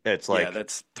drive, it's Yeah, like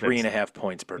that's three and that's a half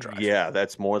points per drive. yeah,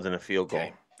 that's more than a field Okay.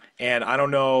 goal. And I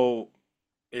don't know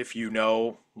if you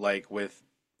know, like with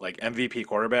like MVP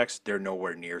quarterbacks, they're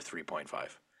nowhere near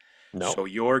 3.5. No. So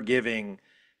you're giving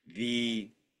the,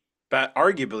 but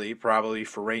arguably, probably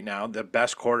for right now, the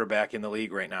best quarterback in the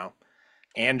league right now,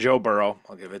 and Joe Burrow.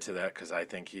 I'll give it to that because I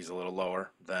think he's a little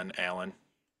lower than Allen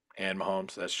and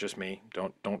Mahomes. That's just me.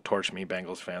 Don't torch me,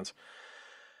 Bengals fans.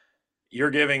 You're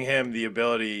giving him the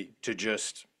ability to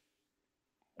just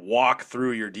walk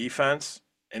through your defense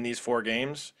in these 4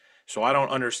 games. So I don't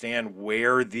understand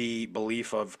where the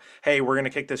belief of, hey, we're going to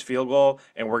kick this field goal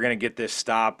and we're going to get this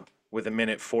stop with a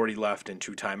minute 40 left and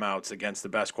 2 timeouts against the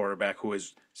best quarterback who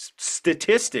has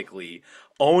statistically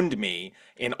owned me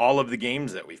in all of the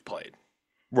games that we've played.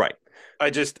 Right.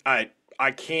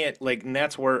 I can't, like, and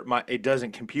that's where it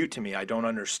doesn't compute to me. I don't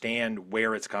understand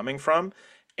where it's coming from,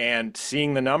 and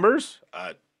seeing the numbers,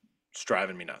 it's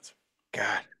driving me nuts.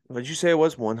 God. What did you say it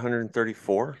was?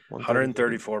 134? 133?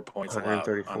 134 points allowed on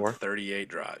 134? 38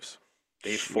 drives.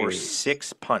 They forced Jeez.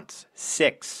 6 punts.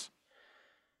 Six.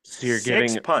 So you're Six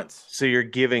giving punts. so you're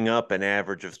giving up an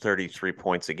average of 33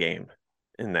 points a game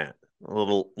in that. A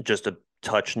little just a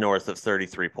touch north of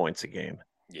 33 points a game.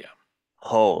 Yeah.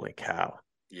 Holy cow.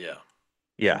 Yeah. And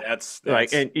Yeah. that's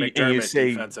Like and you McDermott,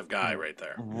 say defensive guy right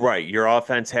there. right, your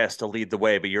offense has to lead the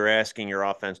way, but you're asking your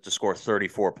offense to score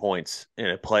 34 points in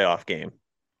a playoff game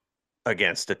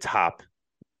against a top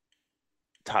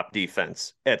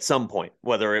defense at some point,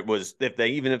 whether it was if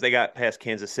they got past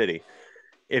Kansas City.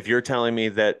 If you're telling me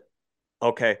that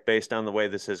okay, based on the way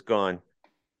this has gone,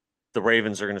 the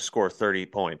Ravens are going to score 30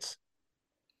 points,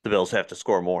 the Bills have to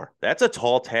score more. That's a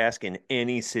tall task in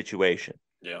any situation.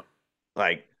 Yeah.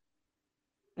 Like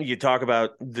you talk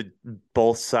about the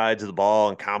both sides of the ball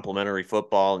and complementary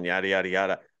football and yada yada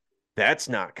yada. That's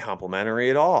not complimentary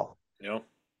at all. You know?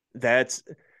 That's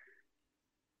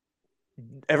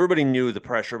everybody knew the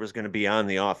pressure was going to be on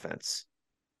the offense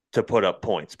to put up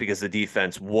points because the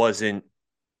defense wasn't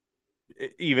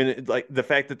even like the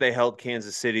fact that they held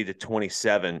Kansas City to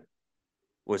 27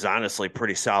 was honestly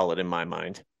pretty solid in my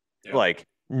mind. Yeah. Like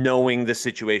knowing the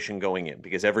situation going in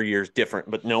because every year is different,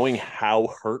 but knowing how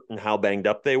hurt and how banged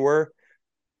up they were,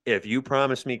 if you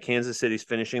promise me Kansas City's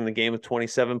finishing the game with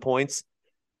 27 points,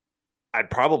 I'd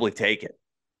probably take it.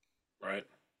 Right.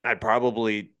 I'd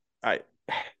probably I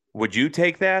would you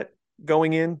take that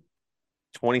going in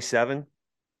 27?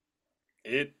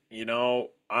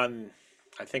 On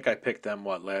I think I picked them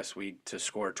last week to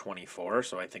score 24,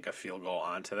 so I think a field goal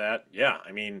onto that. Yeah,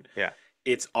 I mean, Yeah.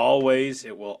 it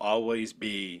will always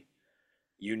be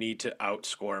you need to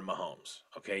outscore Mahomes.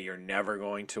 Okay, you're never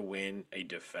going to win a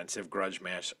defensive grudge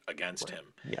match against Right. him.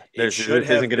 Yeah. It should This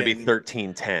isn't have going to be been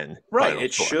 13-10 right. final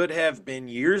It score. should have been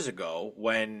years ago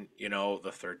when,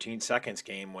 the 13 seconds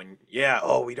game when, yeah,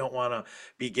 oh, we don't want to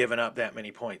be giving up that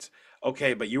many points.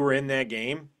 Okay, but you were in that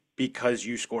game because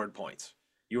you scored points.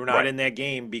 You were not Right. in that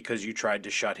game because you tried to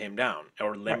shut him down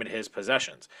or Right. limit his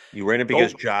possessions. You ran it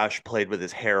because Go, Josh played with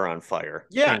his hair on fire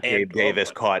yeah, and and Gabe oh,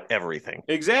 Davis caught everything.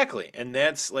 exactly. And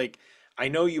that's like, I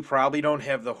know you probably don't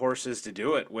have the horses to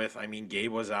do it with. I mean,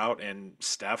 Gabe was out and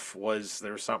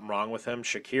there was something wrong with him.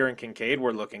 Shakir and Kincaid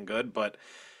were looking good, but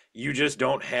you just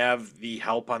don't have the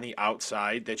help on the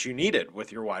outside that you needed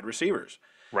with your wide receivers.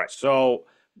 Right. So,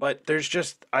 but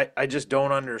I just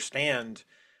don't understand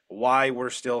why we're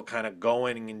still kind of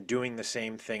going and doing the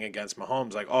same thing against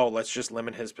Mahomes. Like, oh, let's just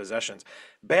limit his possessions.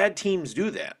 Bad teams do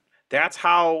that. That's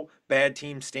how bad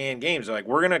teams stay in games. They're like,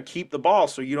 we're going to keep the ball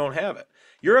so you don't have it.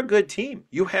 You're a good team.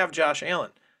 You have Josh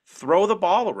Allen. Throw the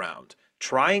ball around.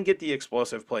 Try and get the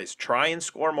explosive plays. Try and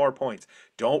score more points.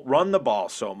 Don't run the ball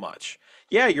so much.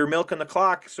 Yeah, you're milking the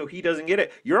clock so he doesn't get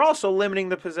it. You're also limiting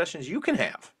the possessions you can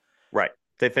have. Right.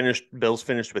 Bills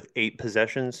finished with 8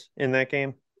 possessions in that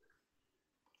game.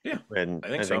 Yeah, And I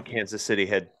think I so. think Kansas City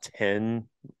had 10,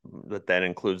 but that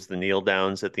includes the kneel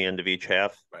downs at the end of each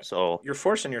half. Right. So, You're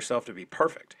forcing yourself to be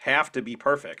perfect, have to be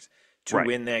perfect to right,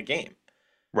 win that game.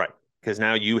 right. Because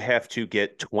now you have to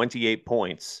get 28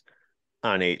 points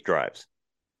on 8 drives,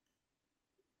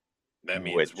 That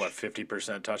means what, which,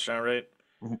 50% touchdown rate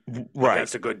right,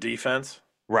 against a good defense?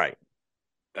 right.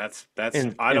 That's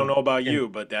And, I don't know and, about and you,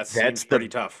 but that seems that's pretty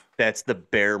tough. the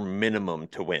bare minimum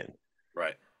to win.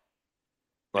 Right.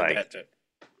 And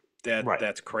Like, right,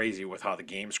 that's crazy with how the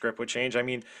game script would change. I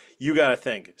mean, you got to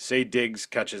think, say Diggs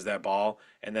catches that ball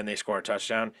and then they score a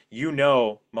touchdown,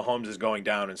 Mahomes is going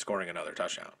down and scoring another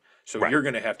touchdown. So right, you're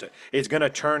going to have to it's going to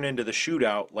turn into the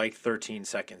shootout like 13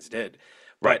 seconds did.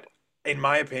 right, But in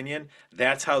my opinion,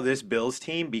 that's how this Bills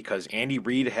team, because Andy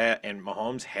Reid and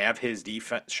Mahomes have his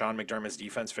defense, Sean McDermott's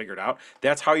defense figured out.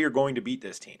 That's how you're going to beat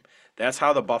this team. That's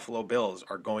how the Buffalo Bills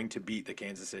are going to beat the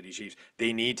Kansas City Chiefs.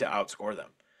 They need to outscore them.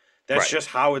 That's right. just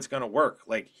how it's going to work.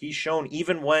 Like he's shown,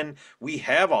 even when we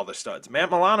have all the studs.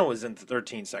 Matt Milano was in the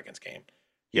 13 seconds game.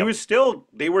 Yep.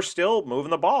 They were still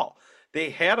moving the ball. They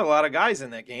had a lot of guys in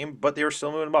that game, but they were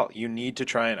still moving the ball. You need to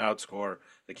try and outscore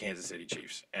the Kansas City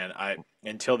Chiefs. And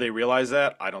until they realize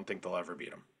that, I don't think they'll ever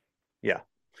beat them. Yeah.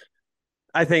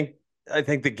 I think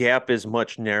the gap is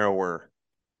much narrower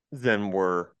than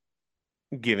we're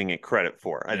giving it credit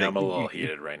for. I Yeah, think, I'm a little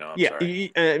heated right now. I'm yeah,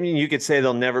 sorry. I mean, you could say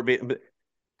they'll never be, but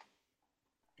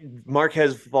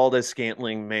Marquez Valdez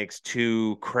Scantling makes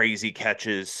 2 crazy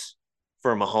catches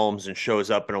for Mahomes and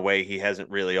shows up in a way he hasn't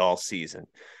really all season.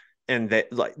 And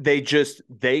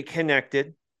they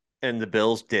connected and the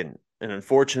Bills didn't. And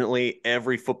unfortunately,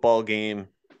 every football game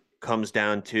comes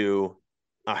down to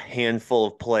a handful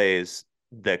of plays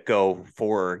that go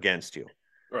for or against you.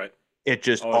 Right. It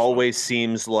just Always fun. always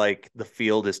seems like the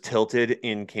field is tilted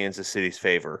in Kansas City's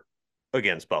favor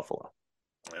against Buffalo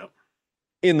Yep.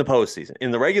 in the postseason.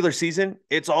 In the regular season,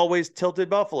 it's always tilted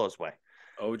Buffalo's way.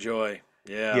 Oh joy.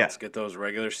 Yeah, Yeah, let's get those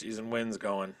regular season wins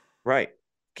going. right.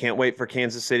 Can't wait for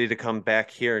Kansas City to come back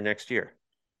here next year.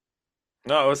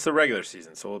 No, it's the regular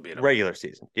season, so we'll beat them. Regular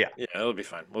season. Yeah. Yeah, it'll be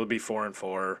fine. We'll be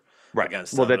 4-4 Right.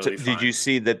 against Well, them. that's It'll be did you fine.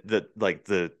 see that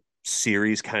the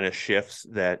series kind of shifts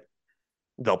that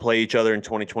they'll play each other in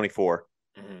 2024.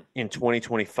 Hmm. In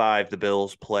 2025, the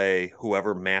Bills play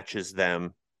whoever matches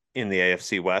them in the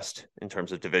AFC West in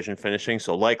terms of division finishing.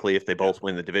 So likely if they Yeah, both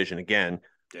win the division again,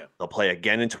 yeah. they'll play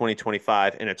again in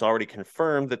 2025 and it's already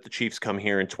confirmed that the Chiefs come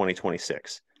here in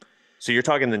 2026. So you're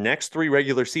talking the next 3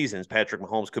 regular seasons, Patrick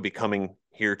Mahomes could be coming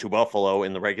here to Buffalo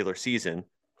in the regular season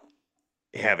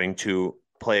having to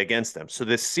play against them. So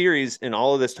this series and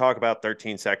all of this talk about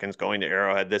 13 seconds going to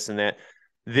Arrowhead, this and that,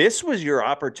 this was your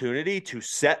opportunity to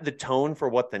set the tone for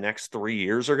what the next 3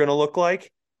 years are going to look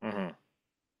like. Hmm.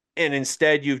 And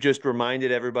instead, you've just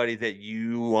reminded everybody that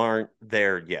you aren't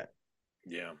there yet.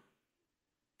 Yeah.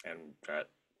 And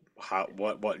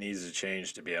what needs to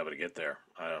change to be able to get there?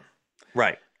 I don't.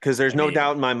 Right. Because there's I no mean,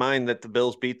 doubt in my mind that the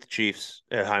Bills beat the Chiefs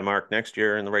at Highmark next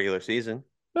year in the regular season.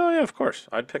 oh yeah, of course.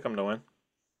 I'd pick them to win.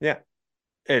 Yeah.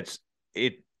 It's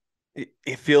it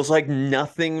it feels like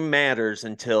nothing matters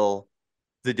until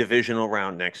the divisional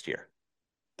round next year.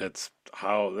 That's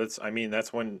how. That's. I mean,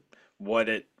 that's when what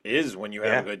it is when you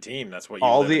have a Yeah. good team. That's what you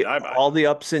all live and the die by. all the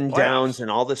ups It's and downs playoffs.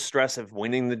 and all the stress of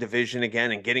winning the division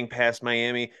again and getting past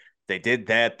Miami. They did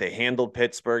that. They handled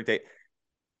Pittsburgh. They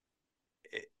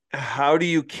How do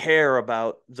you care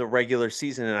about the regular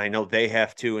season? And I know they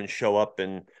have to and show up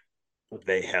and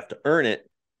they have to earn it.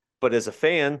 But as a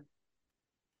fan,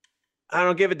 I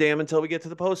don't give a damn until we get to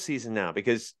the postseason now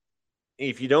because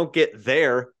if you don't get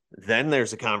there, then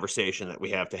there's a conversation that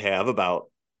we have to have about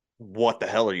what the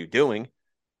hell are you doing?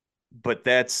 But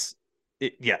that's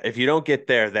it, yeah. If you don't get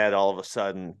there, that all of a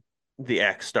sudden the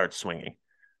X starts swinging.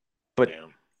 But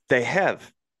Damn. they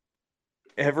have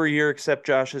every year except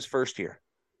Josh's first year.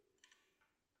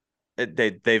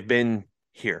 They've been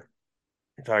here.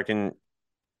 If I can,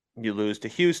 you lose to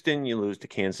Houston, you lose to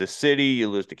Kansas City, you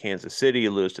lose to Kansas City, you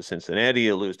lose to Cincinnati,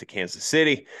 you lose to Kansas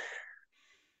City.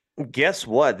 Guess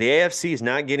what? The AFC is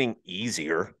not getting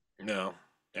easier. No,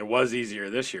 it was easier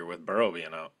this year with Burrow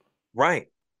being out. Right.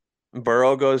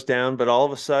 Burrow goes down, but all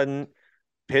of a sudden,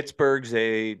 Pittsburgh's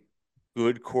a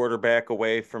good quarterback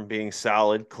away from being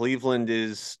solid. Cleveland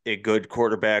is a good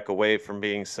quarterback away from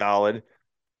being solid.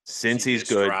 C.J. Cincy's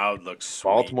good. Stroud looks sweet.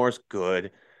 Baltimore's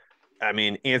good. I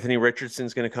mean, Anthony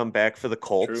Richardson's going to come back for the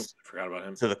True. Colts. Forgot about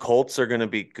him. So the Colts are going to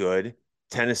be good.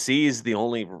 Tennessee is the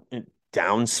only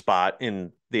down spot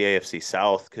in the AFC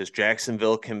South because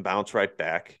Jacksonville can bounce right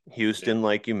back. Yeah. Houston,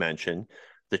 like you mentioned.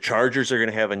 The Chargers are going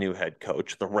to have a new head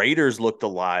coach. The Raiders looked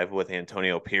alive with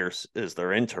Antonio Pierce as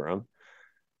their interim.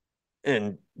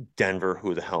 And Denver,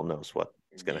 who the hell knows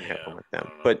what's going to Yeah. happen with I them.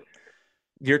 don't know. But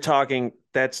you're talking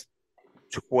that's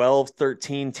 12,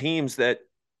 13 teams that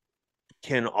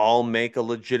can all make a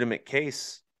legitimate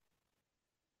case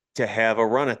to have a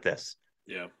run at this.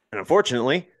 Yeah. And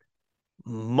unfortunately,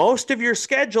 most of your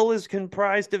schedule is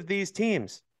comprised of these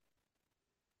teams.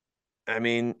 I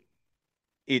mean,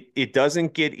 it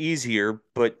doesn't get easier,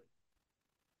 but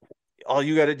all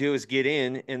you got to do is get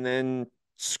in and then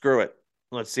screw it.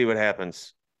 Let's see what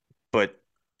happens. But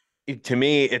to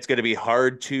me, it's going to be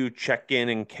hard to check in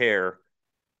and care,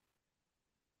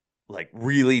 like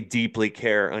really deeply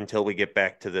care until we get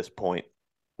back to this point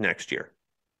next year.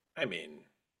 I mean,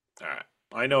 all right.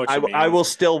 I know what I you I mean, will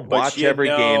still but watch you every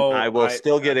game. know, I will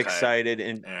still get okay. excited,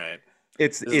 and All right.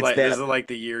 it's This that is like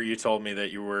the year you told me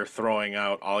that you were throwing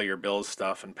out all your Bills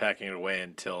stuff and packing it away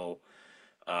until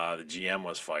the GM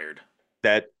was fired.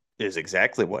 that is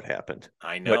exactly what happened.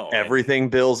 I But know, and everything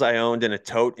Bills I owned in a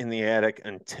tote in the attic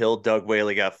until Doug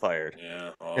Whaley got fired. yeah,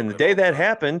 oh, And the good day old that Doug.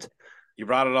 happened, You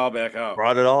brought it all back out.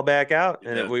 brought it all back out, You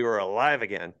and did. we were alive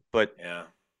again. But Yeah.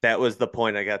 that was the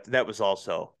point I got. That was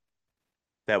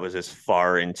as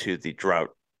far into the drought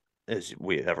as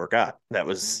we ever got.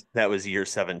 Mm. That was year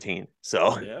 17.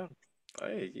 So Yeah.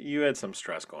 You had some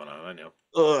stress going on. I knew.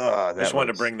 I just that wanted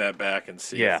to was bring that back and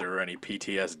see if yeah. there were any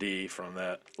PTSD from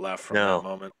that left from that No,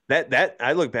 moment. that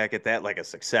I look back at that like a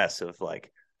success of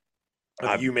like If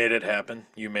I you made it happen,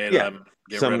 you made yeah them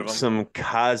get rid of them. some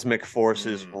cosmic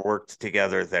forces Mm, worked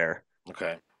together there.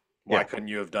 okay. Why Yeah, couldn't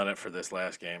you have done it for this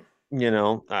last game?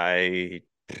 I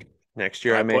next Can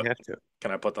year I I may put have to.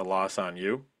 can I put the loss on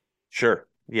you? Sure.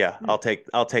 Yeah, Hmm.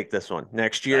 I'll take this one.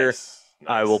 Next year Nice.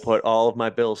 I will Nice. put all of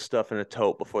my Bills stuff in a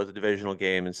tote before the divisional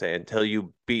game and say until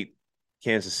you beat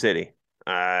Kansas City.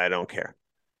 I don't care.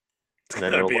 It's And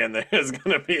then gonna it'll be in there. It's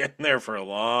gonna be in there for a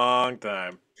long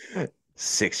time.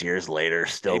 6 years later,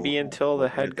 Maybe still until the looking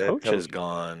head at that coach is coach.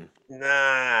 gone.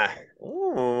 Nah,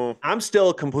 Ooh, I'm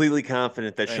still completely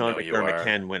confident that I Sean know you McDermott are.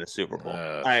 can win a Super Bowl.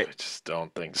 I just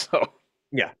don't think so.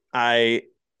 Yeah,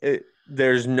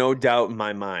 there's no doubt in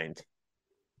my mind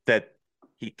that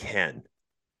he can.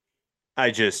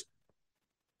 I just,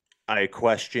 I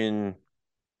question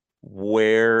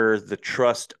where the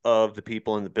trust of the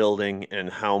people in the building and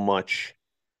how much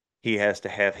he has to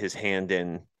have his hand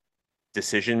in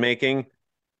decision making.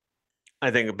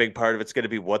 I think a big part of it's going to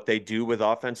be what they do with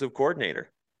offensive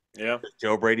coordinator. Yeah, Does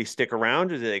Joe Brady stick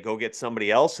around or do they go get somebody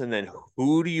else? And then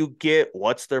who do you get?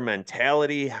 What's their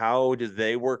mentality? How do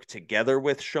they work together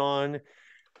with Sean?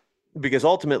 Because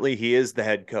ultimately he is the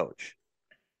head coach.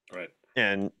 right.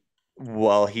 And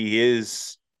while he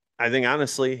is, I think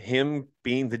honestly, him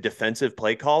being the defensive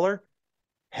play caller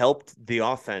helped the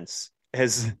offense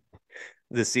as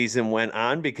the season went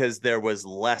on because there was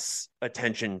less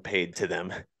attention paid to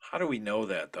them. How do we know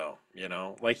that though?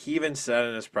 Like he even said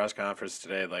in his press conference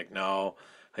today, like, no,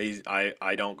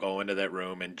 I don't go into that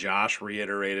room, and Josh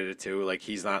reiterated it too, like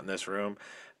he's not in this room.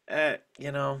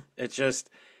 It's just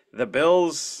the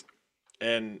Bills,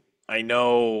 and I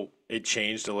know it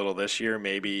changed a little this year,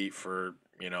 maybe for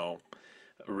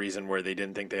a reason where they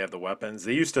didn't think they have the weapons.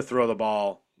 They used to throw the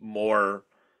ball more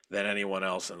than anyone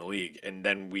else in the league, and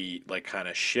then we like kind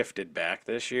of shifted back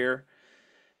this year,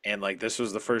 and like this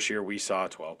was the first year we saw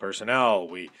 12 personnel.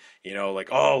 We, like,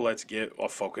 oh, let's get a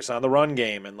focus on the run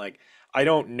game. And like, I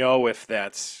don't know if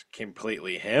that's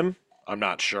completely him. I'm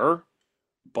not sure.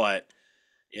 But,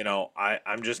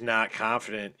 I'm just not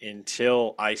confident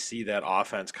until I see that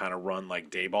offense kind of run like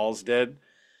Dayball's did.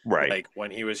 Right. Like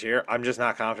when he was here, I'm just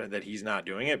not confident that he's not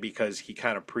doing it because he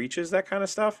kind of preaches that kind of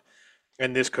stuff.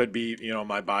 And this could be,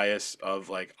 my bias of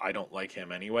like, I don't like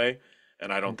him anyway.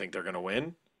 And I don't think they're going to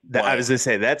win. I But was going to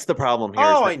say that's the problem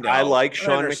here is oh, that I I know. like I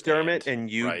Sean McDermott understand.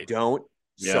 and you Right. don't.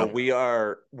 So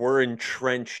Yeah. we're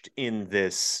entrenched in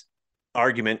this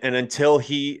argument. And until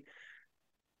he,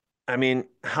 I mean,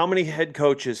 how many head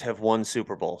coaches have won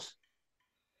Super Bowls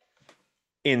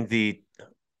in the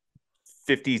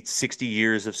 50, 60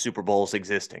 years of Super Bowls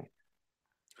existing?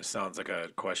 Sounds like a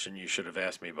question you should have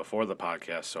asked me before the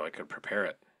podcast so I could prepare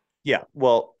it. Yeah.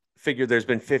 Well, figure there's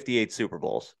been 58 Super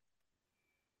Bowls.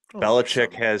 Oh, there's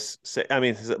Belichick some. has, I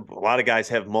mean, a lot of guys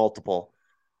have multiple.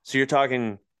 So you're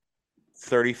talking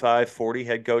 35, 40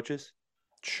 head coaches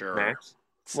Sure. max.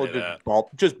 Well, Say that.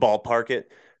 just ballpark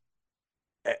it.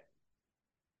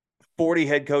 40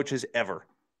 head coaches ever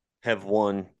have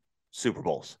won Super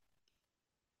Bowls.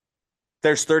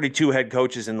 There's 32 head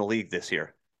coaches in the league this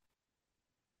year.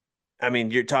 I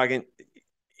mean, you're talking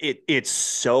it's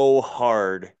so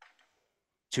hard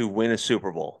to win a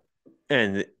Super Bowl.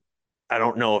 And I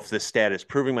don't know if this stat is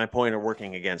proving my point or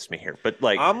working against me here, but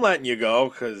like I'm letting you go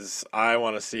because I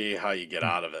want to see how you get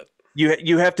out of it.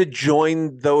 you have to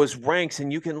join those ranks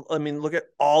and you can, I mean, look at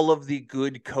all of the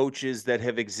good coaches that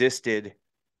have existed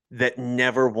that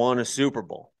never won a Super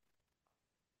Bowl.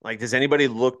 Like, does anybody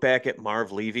look back at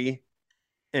Marv Levy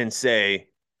and say,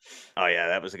 "Oh yeah,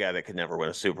 that was a guy that could never win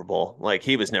a Super Bowl. Like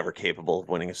he was never capable of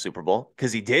winning a Super Bowl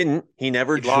because he didn't. He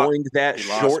never He lost. joined that He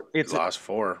lost. short. He lost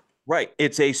four, Right.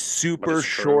 It's a but super it's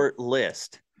true. short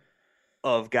list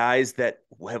of guys that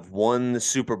have won the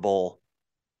Super Bowl.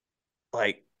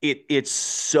 Like it's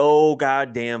so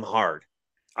goddamn hard.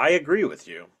 I agree with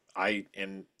you.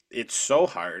 And it's so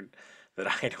hard that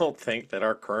I don't think that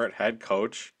our current head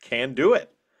coach can do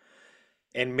it.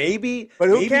 And maybe But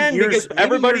who can? Because maybe years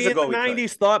everybody in ago the we could.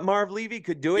 90s thought Marv Levy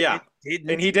could do it and Yeah.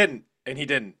 And didn't. he didn't. And he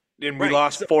didn't. And we Right.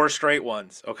 lost So, four straight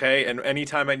ones. Okay. And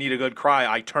anytime I need a good cry,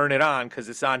 I turn it on because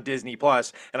it's on Disney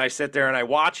Plus, and I sit there and I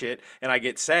watch it and I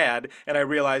get sad and I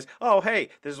realize, oh, hey,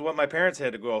 this is what my parents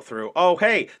had to go through. Oh,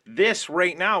 hey, this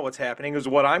right now, what's happening is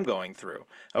what I'm going through.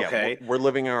 yeah, Okay. we're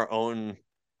living our own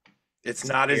It's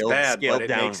not as scaled bad, but scaled it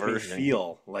down makes me version.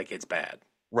 feel like it's bad.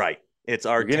 Right. It's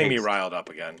our You're getting me taste. riled up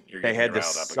again. You're They getting me had to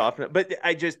riled up again. soften it. But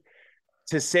I just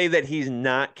to say that he's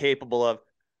not capable of,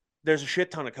 there's a shit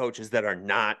ton of coaches that are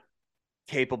not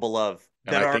capable of,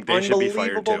 And that I are think they should be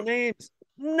fired unbelievable too. names.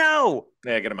 No,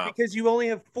 Yeah, get them out. because you only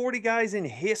have 40 guys in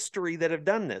history that have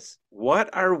done this.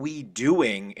 What are we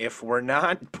doing if we're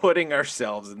not putting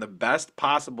ourselves in the best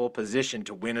possible position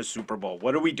to win a Super Bowl?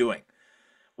 What are we doing?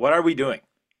 What are we doing?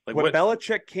 Like When what?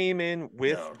 Belichick came in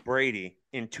with No. Brady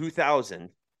in 2000,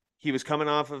 he was coming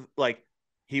off of like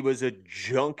he was a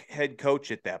junk head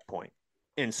coach at that point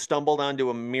and stumbled onto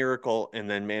a miracle and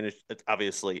then managed,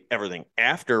 obviously everything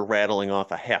after rattling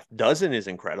off a half dozen is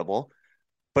incredible,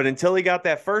 But until he got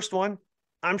that first one,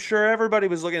 I'm sure everybody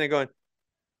was looking at going,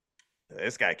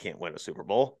 this guy can't win a Super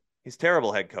Bowl. He's a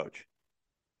terrible head coach.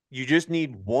 You just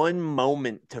need one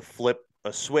moment to flip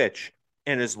a switch.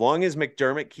 And as long as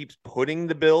McDermott keeps putting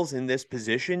the Bills in this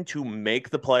position to make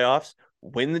the playoffs,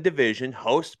 win the division,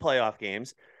 host playoff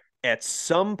games, at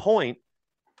some point,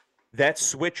 that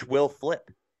switch will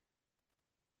flip.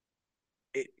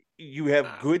 You have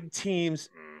Uh, good teams.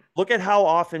 mm, Look at how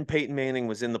often Peyton Manning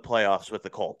was in the playoffs with the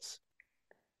Colts.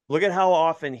 Look at how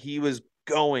often he was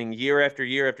going year after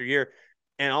year after year.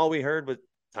 And all we heard was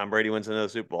Tom Brady wins another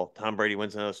Super Bowl. Tom Brady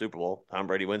wins another Super Bowl. Tom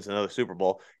Brady wins another Super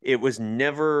Bowl. It was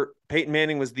never, Peyton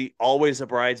Manning was the always a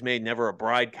bridesmaid, never a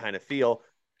bride kind of feel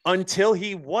until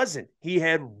he wasn't. He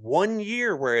had 1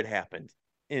 year where it happened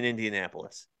in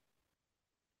Indianapolis.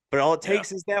 But all it yeah.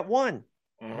 takes is that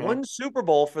Hmm. one Super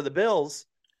Bowl for the Bills,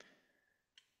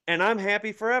 and I'm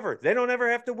happy forever. They don't ever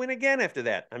have to win again after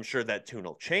that. I'm sure that tune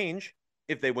will change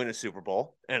if they win a Super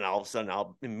Bowl, and all of a sudden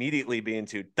I'll immediately be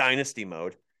into dynasty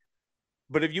mode.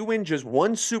 But if you win just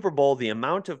one Super Bowl, the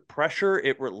amount of pressure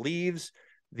it relieves,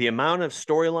 the amount of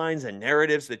storylines and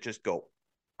narratives that just go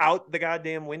out the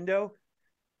goddamn window,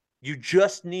 you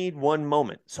just need one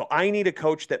moment. So I need a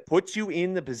coach that puts you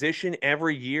in the position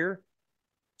every year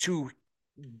to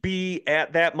be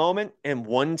at that moment, and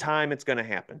one time it's going to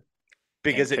happen And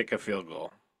because it, kick a field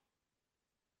goal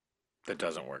that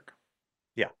doesn't work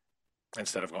yeah,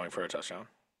 instead of going for a touchdown.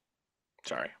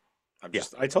 Sorry. yeah,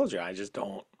 I told you, I'm just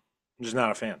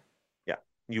not a fan. yeah.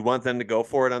 You want them to go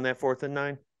for it on that 4th and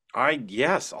 9?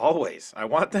 Yes, always. I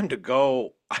want them to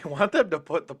go, I want them to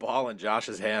put the ball in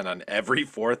Josh's hand on every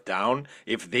fourth down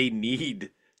if they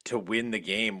need to win the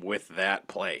game with that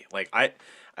play. I,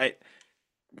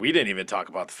 we didn't even talk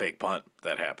about the fake punt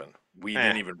that happened. We Eh.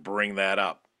 didn't even bring that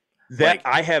up. That Like,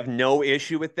 I have no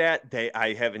issue with that.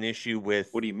 I have an issue with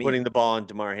what do you putting mean? the ball in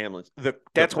Damar Hamlin's the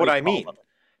That's what play I call mean. of it.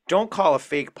 Don't call a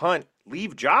fake punt.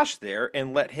 Leave Josh there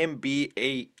and let him be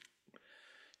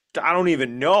I don't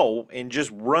even know, and just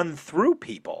run through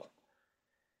people.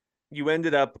 You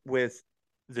ended up with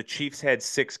the Chiefs had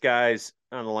 6 guys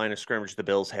on the line of scrimmage. The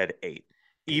Bills had 8.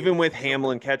 Dude, Even with the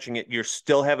Hamlin catching it, you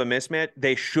still have a mismatch.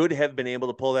 They should have been able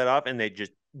to pull that off, and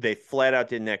they flat out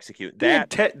didn't execute that.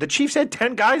 the Chiefs had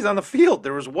 10 guys on the field.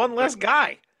 There was one Right. less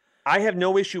guy. I have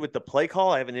no issue with the play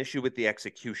call. I have an issue with the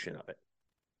execution of it.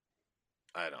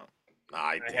 I don't.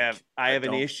 I I have think I have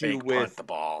an don't issue fake punt with the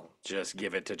ball. Just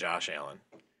give it to Josh Allen.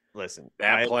 listen,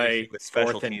 I That have an issue play, with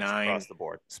special fourth and teams across nine. the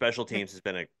board. Special teams has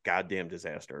been a goddamn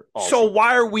disaster all So season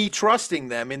why are we trusting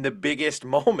them in the biggest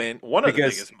moment, one of the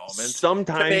because biggest moments, to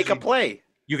sometimes make a play?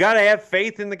 you got to have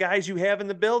faith in the guys you have in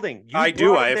the building. You I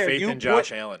do. brought I them have there. faith You in put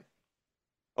Josh Allen.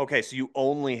 okay, so you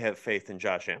only have faith in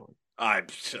Josh Allen. I'm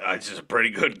just a pretty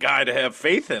good guy to have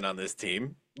faith in on this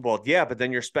team. Well, yeah, but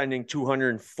then you're spending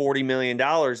 $240 million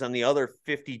on the other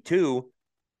 52,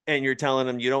 and you're telling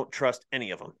them you don't trust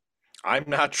any of them. I'm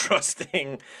not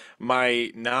trusting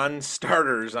my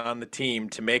non-starters on the team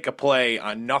to make a play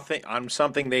on nothing on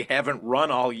something they haven't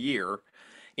run all year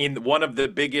in one of the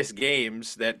biggest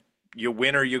games that you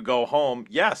win or you go home.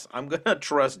 Yes, I'm going to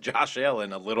trust Josh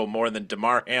Allen a little more than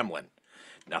DeMar Hamlin.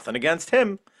 Nothing against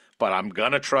him, but I'm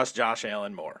going to trust Josh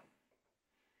Allen more.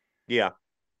 Yeah,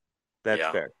 that's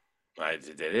Yeah, fair.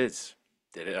 it is.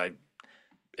 It I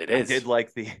did is.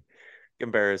 like the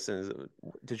comparisons.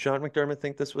 Did Sean McDermott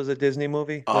think this was a Disney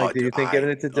movie? Oh, Like, do you think giving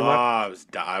it to DeMar?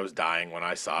 I was dying when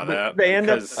I saw But that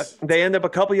because they end up a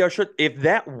couple yards short. If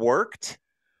that worked,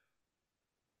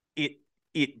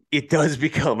 it it does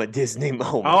become a Disney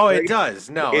moment. oh, it Like does.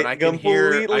 No, and it I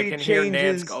completely can hear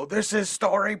Nance changes. go, "This is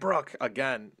Storybook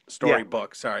again, Yeah,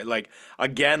 Storybook." Sorry, like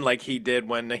again, like he did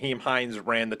when Naheem Hines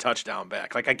ran the touchdown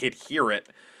back. Like I could hear it,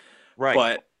 right,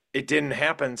 but it didn't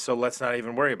happen. So let's not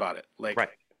even worry about it. right.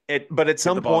 Like But at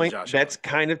give the some ball to point, Josh Allen. that's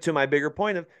kind of to my bigger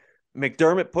point of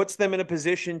McDermott puts them in a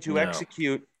position to No,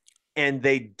 execute, and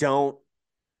they don't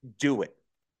do it.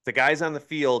 The guys on the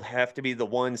field have to be the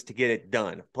ones to get it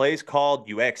done. Plays called,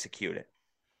 you execute it,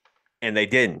 and they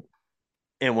didn't.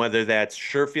 And whether that's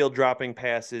Sherfield dropping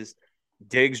passes,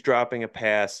 Diggs dropping a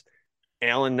pass,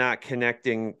 Allen not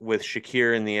connecting with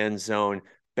Shakir in the end zone,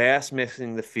 Bass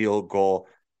missing the field goal,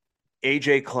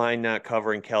 AJ Klein not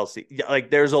covering Kelsey.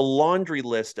 Like there's a laundry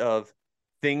list of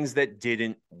things that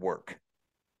didn't work.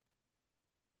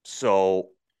 So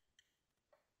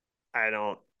I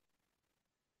don't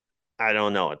I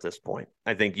don't know at this point.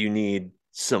 I think you need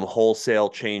some wholesale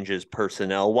changes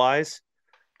personnel wise.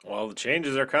 well the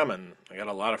changes are coming. I got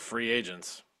a lot of free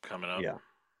agents coming up. Yeah.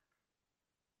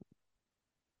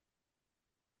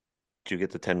 Did you get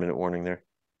the 10-minute warning there?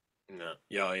 No,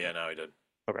 yeah, yeah, no, he did.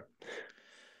 Okay.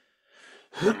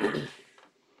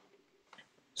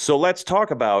 So let's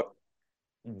talk about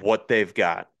what they've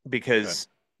got Okay. because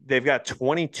they've got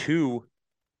 22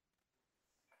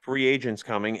 free agents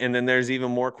coming, and then there's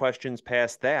even more questions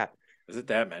past that. Is it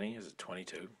that many? Is it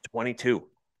 22? 22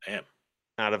 Damn.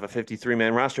 out of a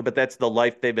 53-man roster, but that's the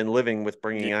life they've been living with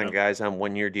bringing on Yeah. guys on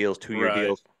 1 year deals, 2 year Right.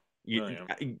 deals. You, Oh,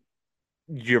 yeah.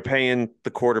 you're paying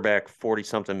the quarterback 40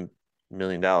 something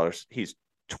million dollars. He's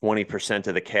 20%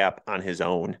 of the cap on his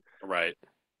own. Right.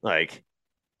 Like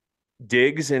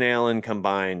Diggs and Allen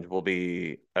combined will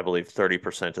be, I believe,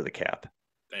 30% of the cap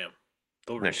Damn.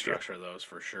 They'll next year. restructure those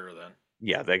for sure then.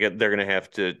 Yeah, they're going to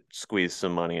have to squeeze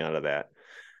some money out of that.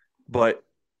 But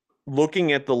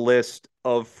looking at the list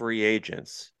of free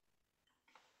agents,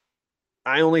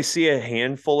 I only see a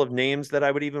handful of names that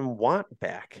I would even want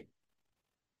back.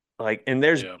 Like, and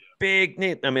there's Yeah. big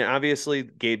names. I mean, obviously,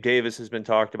 Gabe Davis has been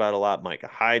talked about a lot. Micah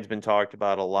Hyde's been talked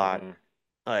about a lot. Hmm.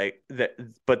 Like that,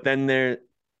 but then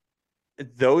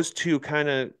those two kind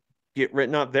of get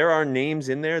written up. There are names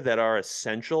in there that are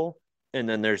essential, and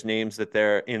then there's names that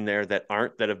they're in there that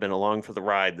aren't, that have been along for the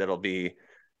ride that'll be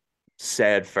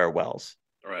sad farewells.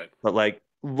 Right. But like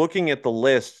looking at the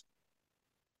list,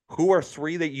 who are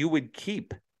three that you would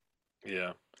keep?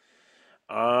 Yeah.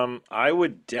 I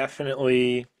would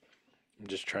definitely. I'm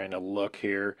just trying to look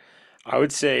here. I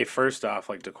would say first off,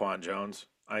 like Daquan Jones.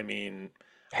 I mean,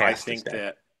 I Has to think stay.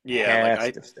 that yeah, like Has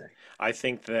I to stay. I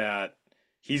think that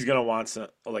he's gonna want some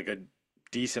like a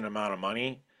decent amount of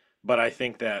money, but I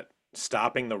think that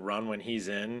stopping the run when he's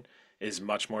in is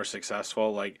much more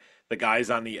successful. Like the guys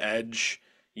on the edge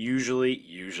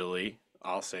usually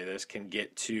I'll say this can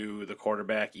get to the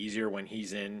quarterback easier when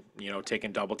he's in,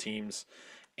 taking double teams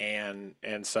and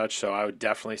such. So I would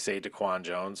definitely say Daquan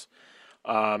Jones.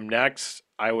 Next,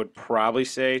 I would probably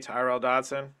say Tyrell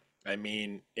Dodson. I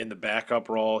mean, in the backup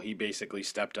role, he basically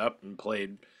stepped up and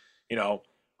played, you know,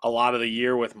 a lot of the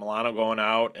year with Milano going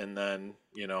out, and then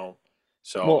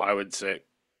so Well, I would say,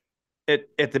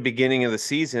 at the beginning of the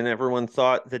season, everyone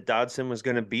thought that Dodson was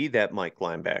going to be that Mike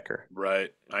linebacker.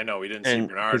 right. I know we didn't see And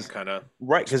Bernard because kind of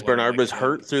right, because explode Bernard like was he did.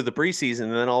 hurt through the preseason,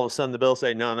 and then all of a sudden the Bills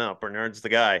say, no, no, Bernard's the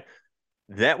guy.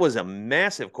 That was a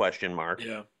massive question mark.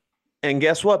 Yeah, And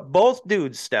guess what? Both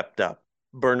dudes stepped up.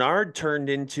 Bernard turned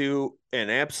into an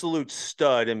absolute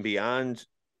stud and beyond,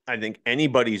 I think,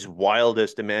 anybody's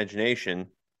wildest imagination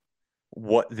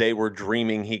what they were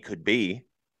dreaming he could be.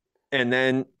 And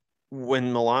then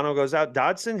when Milano goes out,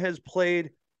 Dodson has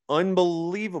played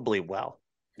unbelievably well.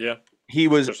 yeah, He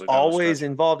was especially down the always stretch.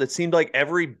 involved. It seemed like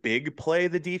every big play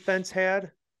the defense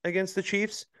had against the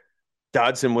Chiefs,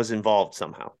 Dodson was involved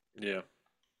somehow. Yeah,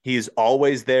 He's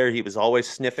always there. He was always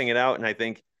sniffing it out. And I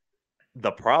think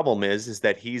the problem is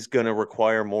that he's going to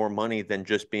require more money than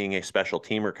just being a special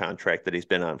teamer contract that he's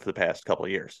been on for the past couple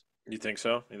of years. you think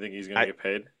so? You think he's gonna I, get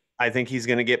paid? I think he's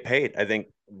going to get paid. I think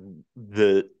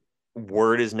the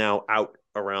word is now out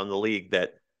around the league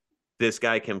that this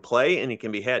guy can play and he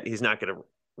can be had. He's not going to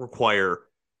require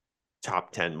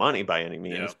top 10 money by any Yeah,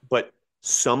 means, but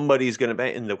somebody's going to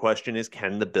bet. And the question is,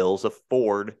 can the Bills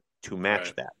afford to match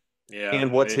right. that? Yeah,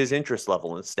 And what's his interest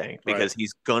level in staying? right. Because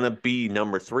he's going to be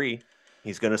number three.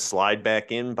 He's going to slide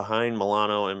back in behind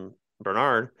Milano and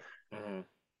Bernard. Hmm.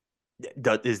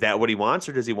 Is that what he wants,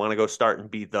 or does he want to go start and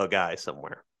be the guy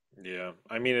somewhere? Yeah,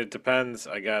 I mean, it depends,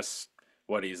 I guess,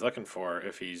 what he's looking for.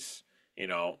 If he's,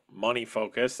 money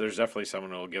focused, there's definitely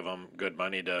someone who will give him good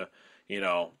money to,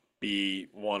 be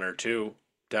one or two,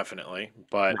 definitely.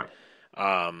 But,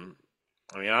 Right. um,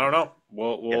 I mean, I don't know.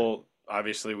 We'll, Yeah. we'll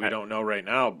obviously we don't know right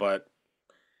now, but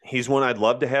He's one I'd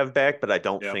love to have back, but I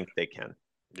don't yeah, think they can.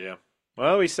 yeah.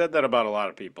 Well, we said that about a lot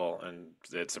of people, and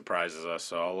it surprises us.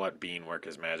 So I'll let Bean work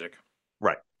his magic,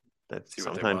 Right. That's see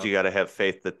what they sometimes want. you got to have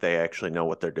faith that they actually know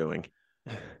what they're doing.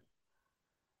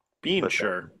 Bean, But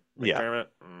sure. yeah. McDermott,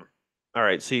 All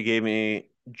right. So you gave me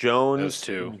those Jones,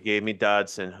 two. you gave me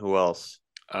Dodson. Who else?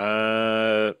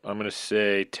 I'm gonna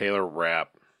say Taylor Rapp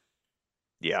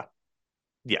Yeah.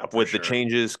 Yeah. for With the sure.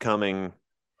 changes coming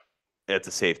at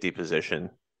the safety position,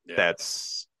 Yeah.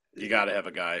 that's You got to have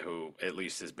a guy who at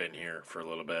least has been here for a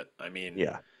little bit. I mean,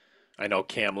 yeah. I know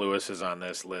Cam Lewis is on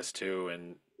this list too,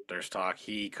 and there's talk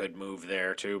he could move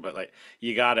there too. But like,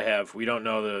 you got to have. We don't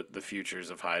know the futures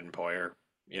of Hyde and Poyer,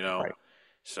 Right. Well,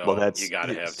 so you that's got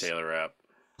to have Taylor Rapp.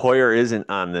 Poyer isn't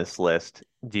on this list.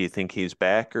 Do you think he's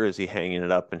back or is he hanging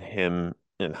it up in him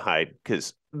and Hyde?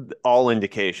 Because all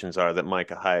indications are that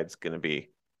Micah Hyde's going to be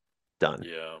done.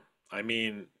 Yeah, I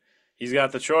mean, he's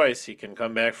got the choice. He can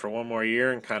come back for one more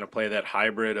year and kind of play that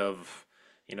hybrid of,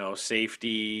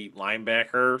 safety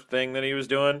linebacker thing that he was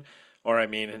doing, or I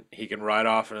mean, he can ride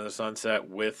off into the sunset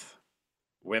with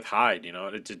with Hyde.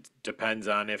 It depends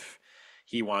on if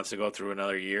he wants to go through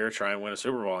another year, try and win a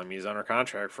Super Bowl. I mean, he's under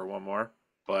contract for one more,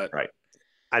 but Right.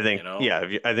 I think, you know, yeah,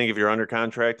 I think if you're under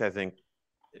contract, I think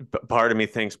part of me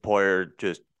thinks Poyer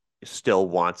just still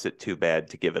wants it too bad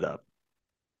to give it up.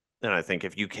 And I think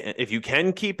if you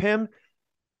can keep him,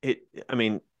 it, I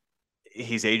mean,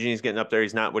 he's aging, he's getting up there.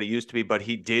 He's not what he used to be, but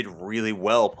he did really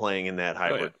well playing in that oh yeah,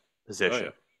 hybrid oh yeah,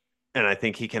 position. And I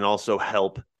think he can also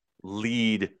help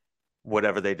lead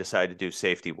whatever they decide to do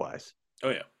safety wise. oh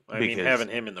yeah. I mean, Because having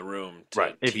him in the room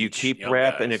right, to if you teach keep young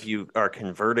Rap and if guys. you are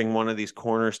converting one of these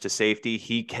corners to safety,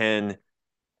 he can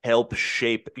help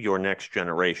shape your next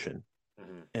generation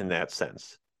Hmm. in that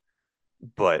sense.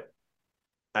 But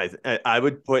I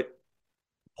would put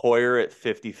Poyer at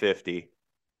 50-50.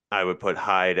 I would put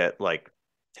Hyde at like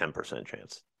 10%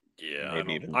 chance. Yeah, I Maybe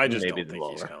don't. even I just maybe don't even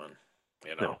think he's lower. coming.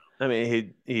 You know. No. I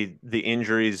mean he the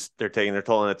injuries they're taking their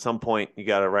toll, and at some point you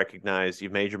gotta recognize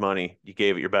you've made your money, you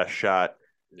gave it your best shot.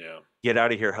 Yeah. Get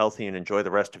out of here healthy and enjoy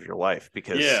the rest of your life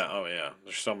because Yeah. Oh yeah.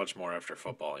 There's so much more after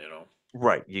football.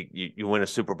 right, you win a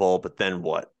Super Bowl, but then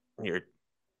what? You're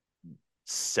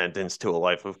sentenced to a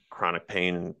life of chronic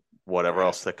pain and whatever Right.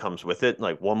 else that comes with it.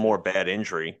 Like one Yeah. more bad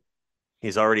injury.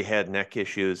 He's already had neck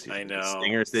issues. He's I gonna get know.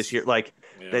 stingers this year. Like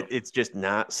Yeah. that, it's just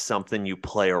not something you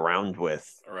play around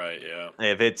with. Right. Yeah.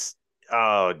 If it's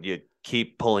you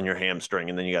keep pulling your hamstring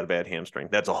and then you got a bad hamstring,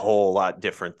 that's a Hmm. whole lot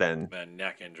different than And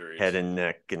neck head injuries. and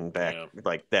neck and back Yeah.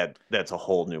 like that. That's a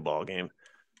whole new ball game.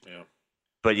 Yeah.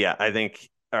 But yeah, I think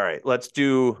all right. Let's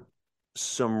do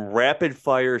some rapid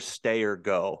fire stay or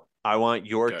go. I want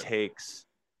your Okay. takes.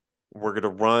 We're gonna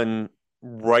run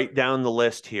right down the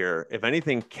list here. If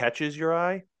anything catches your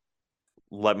eye,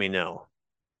 let me know.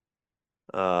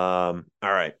 All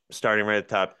right, starting right at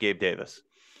the top, Gabe Davis.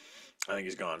 I think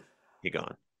he's gone. He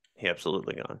gone. He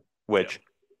absolutely gone. Yeah. Which,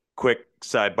 quick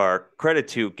sidebar, credit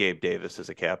to Gabe Davis as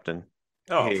a captain.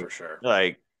 Oh, He for sure.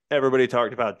 like everybody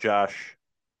talked about Josh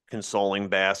consoling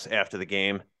Bass after the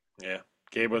game. Yeah.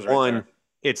 Gabe was right One, there.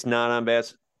 it's not on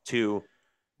Bass. Two,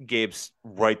 Gabe's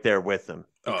right there with him.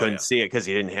 You Oh couldn't yeah. see it because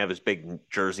he didn't have his big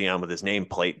jersey on with his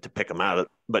nameplate to pick him Yeah.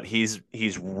 out. But he's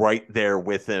right there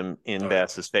with him in Oh yeah.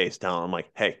 Bass's face, telling him like,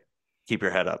 "Hey, keep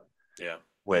your head up." Yeah. And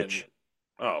Which,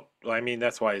 well, I mean,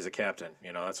 that's why he's a captain.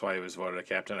 That's why he was voted a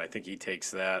captain. I think he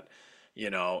takes that,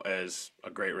 as a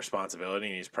great responsibility,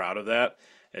 and he's proud of that.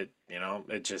 It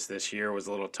just this year was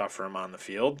a little tough for him on the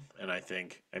field, and I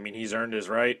mean, he's earned his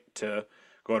right to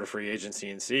go to free agency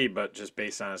and see, but just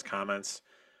based on his comments,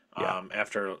 yeah,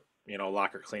 after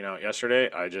locker clean out yesterday,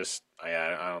 I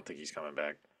don't think he's coming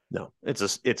back no, it's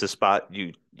a spot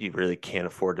you really can't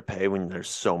afford to pay when there's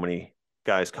so many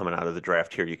guys coming out of the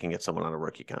draft here. You can get someone on a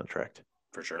rookie contract.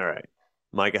 for sure. All right,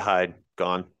 Micah Hyde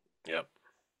gone. Yep.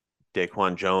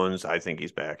 Daquan Jones, I think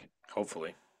he's back.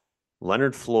 Hopefully,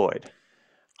 Leonard Floyd,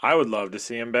 I would love to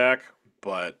see him back,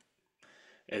 but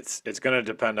it's going to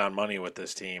depend on money with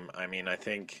this team. I mean, I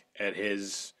think at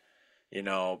his, you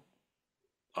know,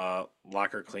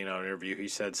 locker cleanout interview, he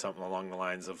said something along the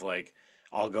lines of like,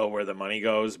 "I'll go where the money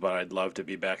goes, but I'd love to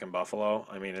be back in Buffalo."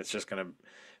 I mean, it's just going to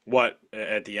what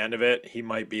at the end of it, he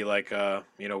might be like,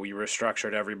 we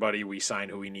restructured everybody, we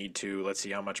signed who we need to. Let's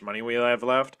see how much money we have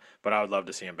left. But I would love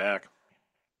to see him back.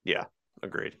 yeah,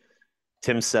 agreed.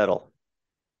 Tim Settle,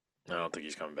 I don't think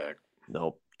he's coming back.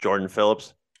 nope. Jordan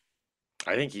Phillips,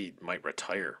 I think he might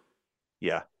retire.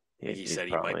 yeah, I think he he's said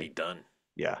he might be probably done.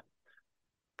 yeah.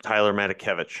 Tyler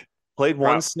Matakevich played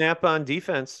one Prob snap on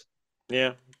defense Yeah,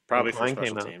 when probably for Klein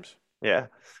special came out. teams. Yeah,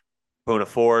 Boone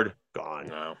Ford gone.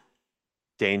 No,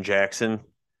 Dane Jackson,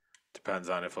 depends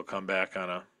on if he'll come back on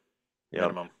a yep.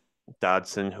 minimum.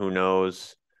 Dodson, who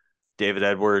knows? David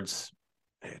Edwards,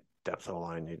 depth of the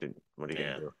line. You didn't. What are you gonna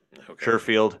Yeah, do? who cares?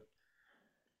 Sherfield,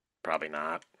 Probably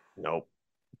not. nope.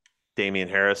 Damian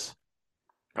Harris,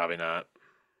 Probably not.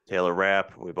 Taylor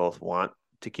Rapp, we both want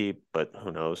to keep, but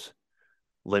who knows?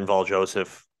 Linval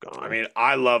Joseph, I gone. mean,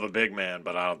 I love a big man,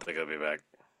 but I don't think he'll be back.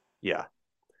 Yeah.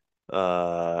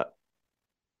 Uh,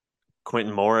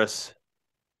 Quentin Morris,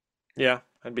 Yeah,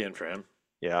 I'd be in for him.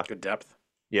 yeah. Good depth.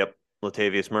 Yep.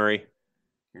 Latavius Murray.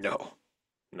 No,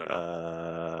 no,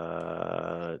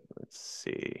 no. Let's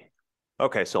see.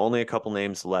 Okay, so only a couple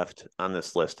names left on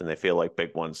this list, and they feel like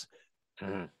big ones.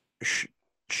 Hmm. Sh-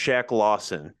 Shaq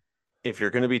Lawson. If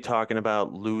you're going to be talking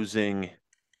about losing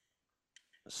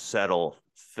Settle,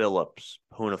 Phillips,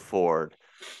 Puna Ford,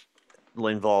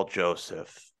 Linval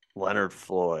Joseph, Leonard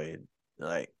Floyd,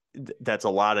 like that's a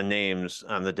lot of names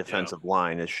on the Yeah. defensive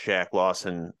line. Is Shaq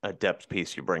Lawson a depth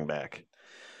piece you bring back?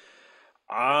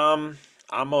 Um,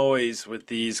 I'm always with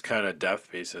these kind of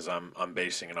depth pieces. I'm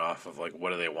basing it off of like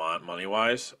what do they want money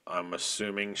wise. I'm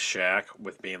assuming Shaq,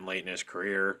 with being late in his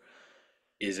career,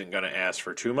 isn't going to ask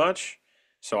for too much.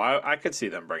 So I could see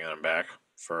them bringing him back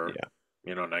for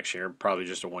Yeah. next year. Probably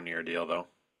just a 1 year deal though.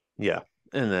 Yeah.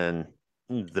 And then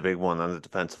the big one on the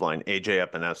defensive line, AJ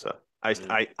Epinesa.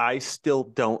 Mm, I still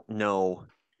don't know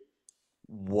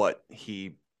what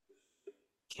he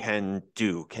can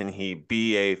do. Can he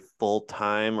be a full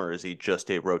time or is he just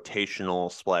a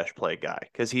rotational splash play guy?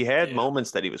 Because he had yeah,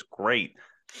 moments that he was great,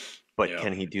 but yeah,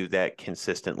 can he do that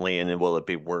consistently and will it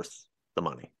be worth the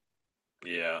money?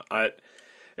 yeah.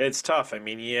 It's tough. I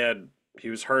mean, he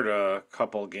was hurt a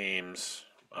couple games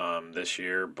this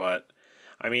year, but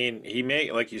I mean,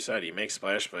 like you said, he makes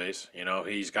splash plays.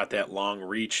 He's got that long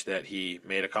reach that he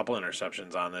made a couple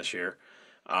interceptions on this year.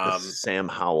 The Um, Sam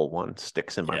Howell one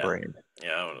sticks in my yeah, brain.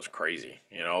 yeah, that one was crazy.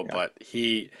 Yeah. But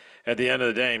at the end of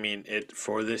the day, I mean, it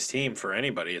for this team, for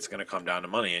anybody, it's going to come down to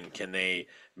money, and can they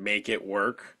make it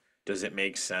work? Does it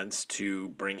make sense to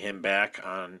bring him back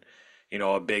on,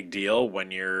 a big deal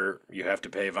when you have to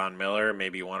pay Von Miller?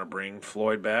 Maybe you want to bring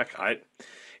Floyd back.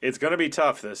 It's going to be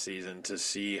tough this season to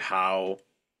see how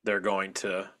they're going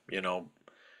to,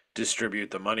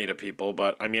 distribute the money to people.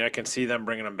 But I mean, I can see them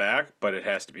bringing him back, but it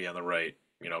has to be on the right,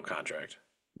 contract.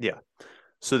 Yeah.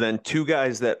 So then two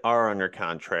guys that are under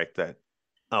contract that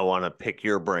I want to pick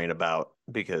your brain about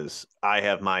because I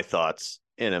have my thoughts.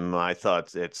 And in my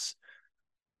thoughts, it's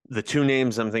the two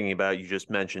names I'm thinking about. You just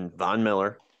mentioned Von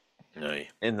Miller. No,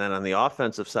 And then on the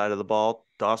offensive side of the ball,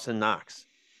 Dawson Knox.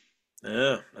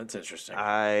 yeah, that's interesting.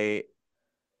 I,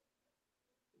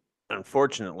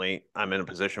 unfortunately, I'm in a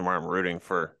position where I'm rooting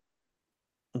for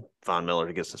Von Miller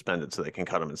to get suspended so they can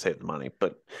cut him and save the money.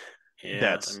 But Yeah, I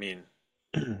that's mean,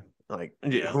 like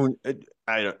yeah, who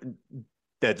I don't.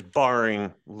 That's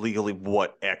barring legally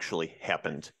what actually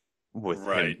happened with him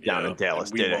right, down yeah, in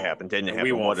Dallas. Did it happen? Didn't it and we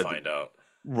happen? won't What did find out.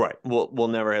 right? We'll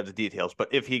never have the details. But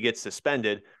if he gets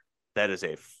suspended, that is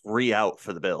a free out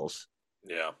for the Bills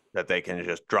Yeah, that they can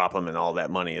just drop him and all that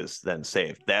money is then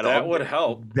saved. that would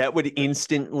help. That would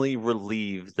instantly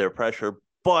relieve their pressure.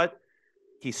 But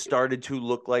he started to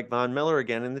look like Von Miller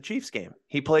again in the Chiefs game.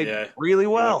 He played Yeah, really he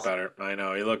looked well. better. I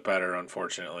know he looked better.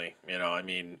 Unfortunately, I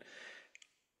mean,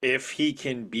 if he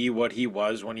can be what he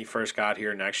was when he first got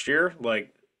here next year,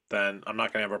 like, then I'm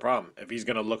not gonna have a problem. If he's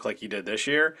gonna look like he did this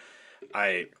year,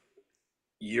 I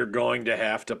you're going to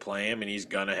have to play him, and he's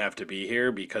gonna have to be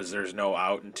here because there's no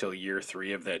out until year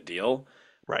three of that deal.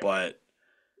 Right. But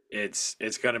it's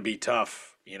going to be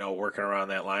tough, working around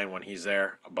that line when he's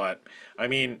there. But I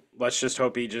mean, let's just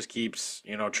hope he just keeps,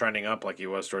 trending up like he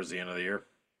was towards the end of the year.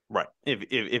 Right.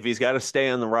 If he's got to stay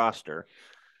on the roster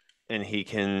and he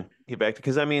can get back to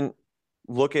because I mean,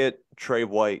 look at Trey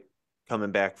White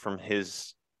coming back from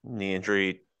his knee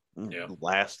injury Yeah,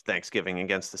 last Thanksgiving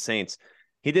against the Saints.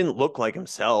 He didn't look like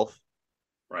himself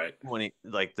right. when he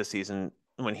like the season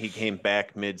when he came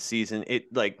back mid-season.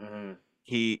 It like Hmm.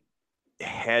 he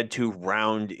had to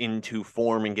round into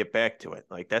form and get back to it.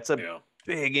 Like that's a Yeah,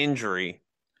 big injury.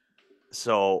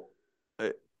 So uh,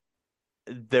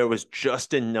 there was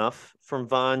just enough from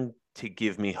Vaughn to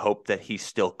give me hope that he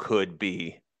still could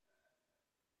be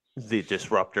the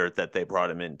disruptor that they brought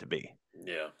him in to be.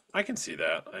 yeah, I can see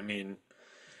that. I mean,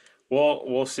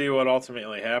 we'll see what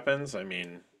ultimately happens. I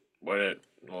mean,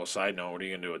 little side note, what are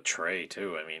you gonna do with Trey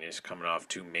too? I mean, he's coming off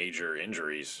two major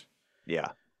injuries.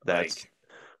 Yeah, that's Like,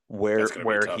 that's gonna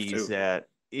be where tough he's too. at.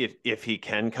 If he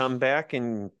can come back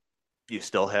and you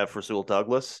still have Rasul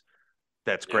Douglas,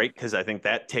 that's Yeah. great because I think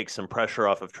that takes some pressure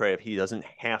off of Trey if he doesn't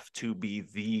have to be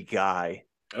the guy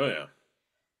Oh yeah.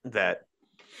 that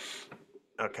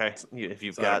okay, if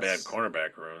you've It's not a got bad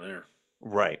cornerback room there.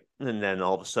 right, and then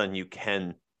all of a sudden you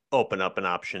can open up an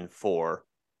option for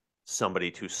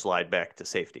somebody to slide back to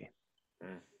safety.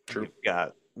 Mm, true. You've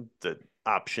got the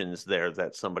options there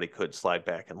that somebody could slide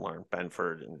back and learn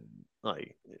Benford and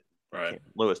like Right.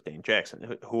 Lewis, Dane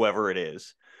Jackson, whoever it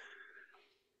is.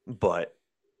 But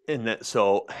in that,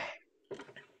 so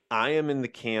I am in the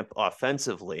camp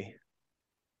offensively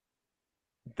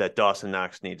that Dawson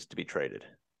Knox needs to be traded.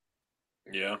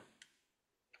 Yeah.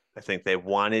 I think they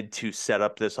wanted to set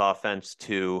up this offense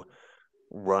to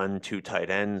run two tight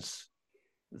ends.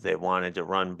 They wanted to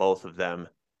run both of them.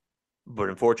 But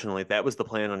unfortunately, that was the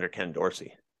plan under Ken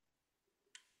Dorsey.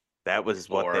 That was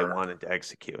what they Or wanted to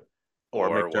execute. Or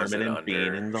or was McDermott it and Bean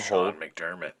under in the Sean hole.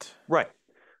 McDermott? Right.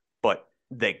 But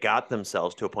they got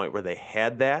themselves to a point where they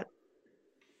had that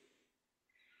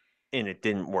and it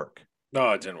didn't work.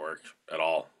 No, it didn't work at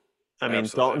all. I mean,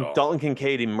 Absolutely at all. Dalton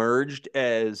Kincaid emerged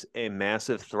as a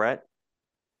massive threat,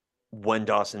 when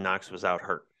Dawson Knox was out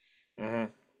hurt. Hmm.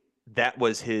 That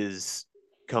was his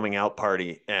coming out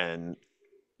party and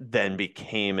then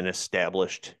became an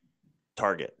established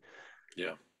target.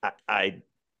 Yeah. I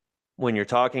when you're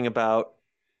talking about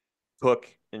Cook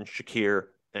and Shakir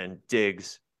and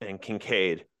Diggs and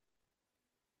Kincaid,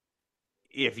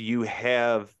 if you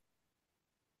have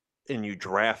and you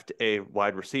draft a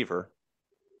wide receiver,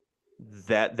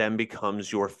 that then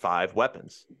becomes your five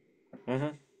weapons Hmm.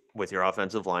 with your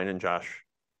offensive line and Josh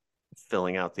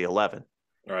filling out the 11.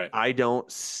 Right. I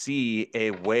don't see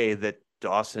a way that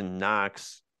Dawson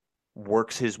Knox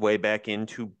works his way back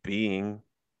into being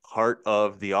part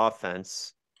of the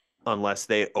offense unless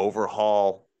they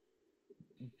overhaul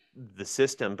the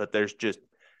system. But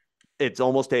it's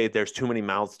almost there's too many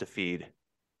mouths to feed.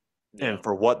 Yeah. And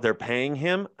for what they're paying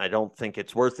him, I don't think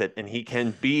it's worth it. And he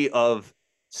can be of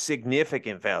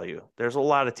significant value. There's a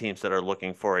lot of teams that are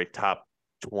looking for a top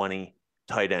 20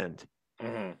 tight end.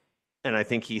 Hmm. And I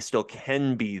think he still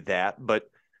can be that. But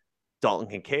Dalton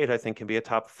Kincaid, I think, can be a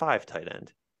top 5 tight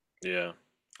end. Yeah.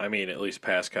 I mean, at least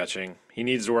pass catching. He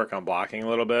needs to work on blocking a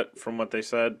little bit from what they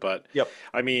said, but Yep.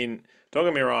 I mean, don't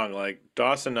get me wrong, like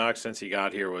Dawson Knox since he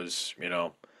got here was,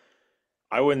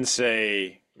 I wouldn't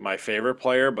say my favorite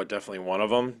player, but definitely one of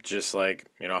them. Just like,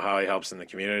 how he helps in the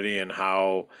community and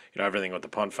how, everything with the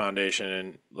Punt Foundation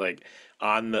and like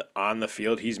on the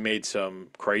field, he's made some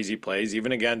crazy plays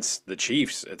even against the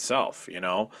Chiefs itself.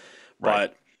 Right.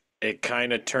 But it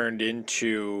kind of turned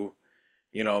into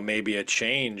maybe a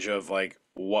change of like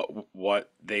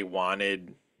what they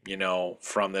wanted,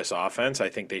 from this offense. I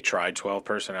think they tried 12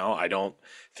 personnel. I don't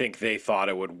think they thought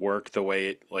it would work the way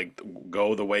it like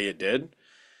go the way it did.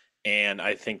 And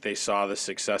I think they saw the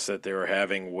success that they were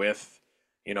having with,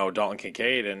 Dalton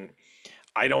Kincaid. And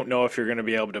I don't know if you're going to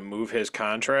be able to move his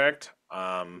contract,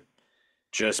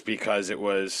 just because it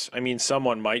was. I mean,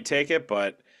 someone might take it,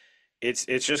 but it's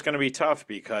just going to be tough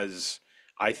because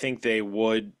I think they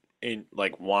would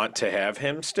want to have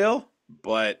him still,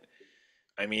 but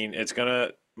I mean,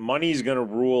 money's gonna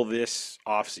rule this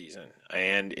offseason.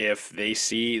 And if they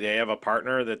see they have a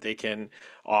partner that they can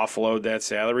offload that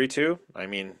salary to, I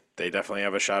mean, they definitely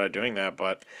have a shot at doing that.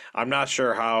 But I'm not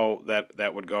sure how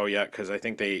that would go yet because I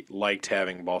think they liked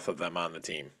having both of them on the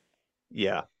team.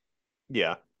 Yeah.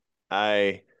 Yeah.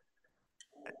 I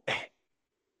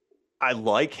I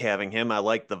like having him. I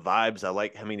like the vibes.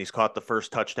 I mean, he's caught the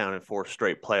first touchdown in 4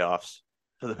 straight playoffs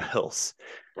for the Bills.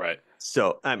 Right.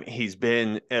 So, I mean, he's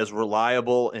been as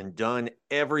reliable and done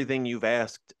everything you've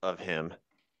asked of him.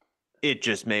 It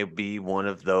just may be one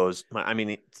of those. I mean,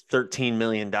 it's $13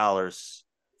 million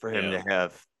for him Yeah. to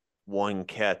have one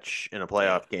catch in a Yeah.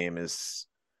 playoff game is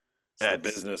It's the that's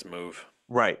business move.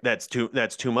 right. That's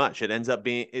too much. It ends up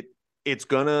being it's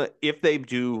gonna if they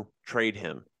do trade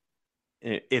him,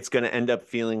 it's gonna end up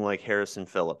feeling like Harrison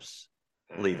Phillips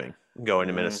Hmm. leaving, going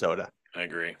to Hmm. Minnesota. I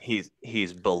agree.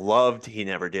 He's beloved. He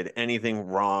never did anything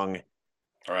wrong.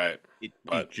 All right. It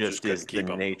But just just couldn't is the keep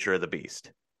him. nature of the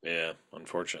beast. Yeah,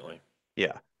 unfortunately.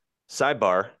 Yeah.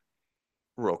 Sidebar,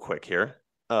 real quick here.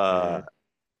 Uh,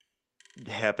 Hmm.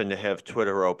 happen to have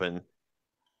Twitter open.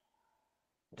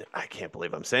 I can't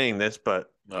believe I'm saying this,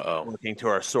 but Uh-oh. looking to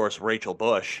our source, Rachel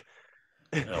Bush,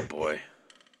 Oh boy.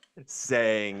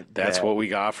 saying That's that, what we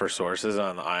got for sources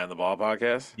on the Eye on the Ball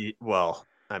podcast? well,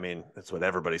 I mean, that's what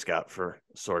everybody's got for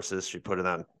sources. She put it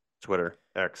on Twitter,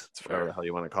 X, It's whatever fair. the hell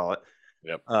you want to call it.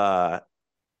 Yep. Uh,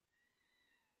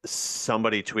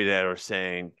 somebody tweeted at her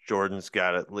saying Jordan's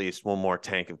got at least one more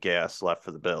tank of gas left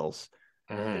for the Bills.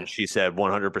 Hmm. And she said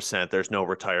 100% there's no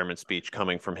retirement speech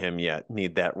coming from him yet.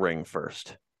 Need that ring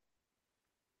first.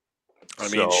 I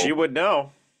mean, she So, would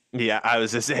know. yeah, I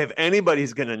was just saying, if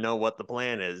anybody's going to know what the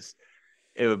plan is,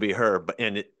 it would be her.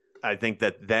 I think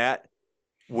that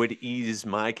would ease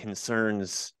my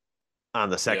concerns on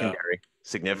the Yeah. secondary Hmm.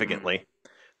 significantly.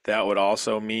 That would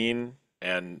also mean,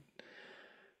 and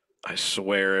I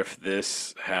swear if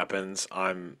this happens,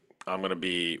 I'm gonna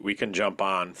be we can jump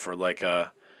on for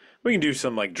we can do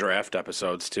some like draft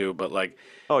episodes too, but like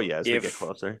Oh, yeah, as we get if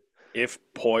closer. if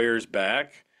Poyer's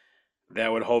back,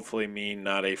 that would hopefully mean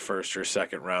not a first or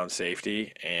second round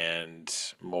safety and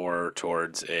more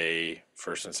towards a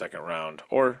first and second round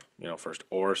or, first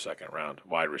or second round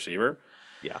wide receiver.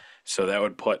 Yeah. So that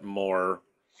would put more,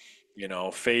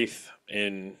 faith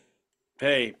in,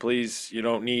 hey, please, you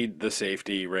don't need the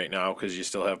safety right now because you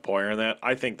still have Poyer in that.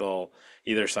 I think they'll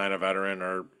either sign a veteran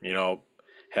or,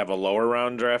 have a lower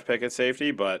round draft pick at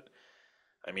safety. But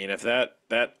I mean, if that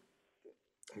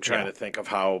I'm trying Yeah. to think of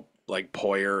how like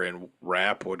Poyer and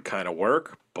Rap would kind of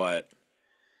work, but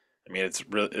I mean, it's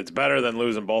better than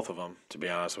losing both of them, to be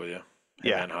honest with you, him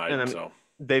Yeah. and And Hyde. So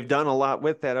they've done a lot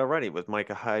with that already, with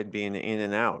Micah Hyde being in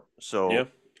and out. Yeah, So, and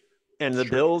it's the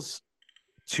true. Bills,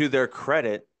 to their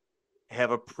credit,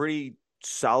 have a pretty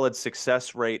solid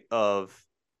success rate of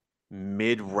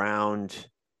mid-round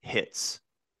hits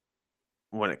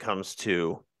when it comes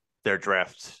to their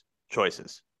draft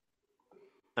choices.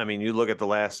 I mean, you look at the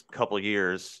last couple of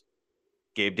years,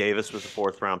 Gabe Davis was a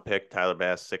fourth round pick, Tyler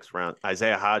Bass, sixth round.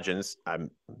 Isaiah Hodgins, I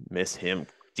miss him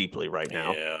deeply right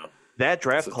now. Yeah, That that's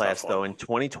draft a tough class, one. though, in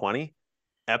 2020,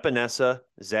 Epinesa,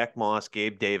 Zach Moss,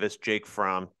 Gabe Davis, Jake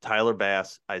Fromm, Tyler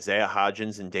Bass, Isaiah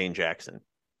Hodgins, and Dane Jackson.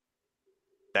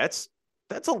 That's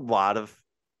that's a lot of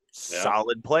Yeah,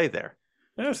 solid play there.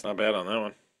 yeah, it's not bad on that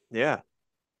one. Yeah.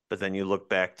 But then you look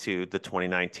back to the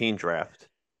 2019 draft.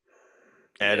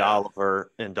 Ed Yeah,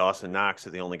 Oliver and Dawson Knox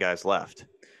are the only guys left.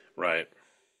 right.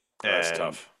 That's And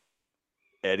tough.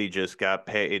 Eddie just got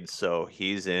paid, so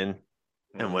he's in.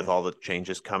 And with Hmm. all the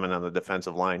changes coming on the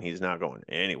defensive line, he's not going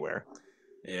anywhere.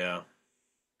 Yeah,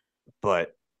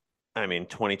 But I mean,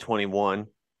 2021,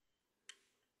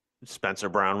 Spencer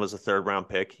Brown was a third round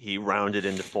pick. He rounded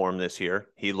into form this year.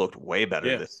 He looked way better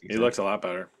yeah, this he season. looks a lot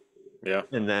better. Yeah,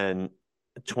 And then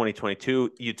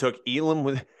 2022, you took Elam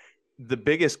with the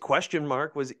biggest question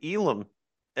mark was Elam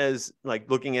as like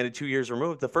looking at it 2 years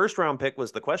removed. The first round pick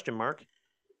was the question mark.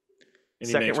 and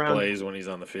he Second makes round, plays when he's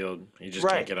on the field. He just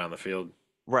can't right, get on the field.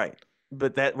 right.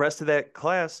 But that rest of that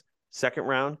class, second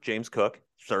round, James Cook,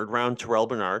 third round, Terrell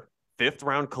Bernard, fifth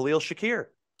round, Khalil Shakir,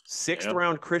 sixth Yeah.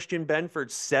 round, Christian Benford,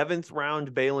 seventh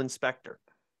round, Balin Spector.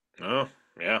 Oh,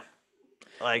 yeah.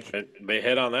 Like They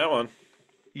hit on that one.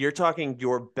 you're talking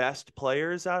your best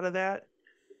players out of that.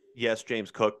 Yes,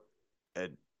 James Cook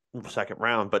at second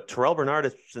round, but Terrell Bernard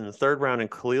is in the third round and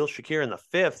Khalil Shakir in the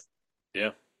fifth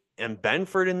Yeah, and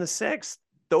Benford in the sixth.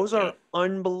 Those yeah, are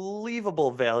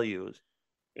unbelievable values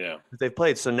yeah. that they've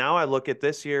played. So now I look at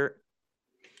this year,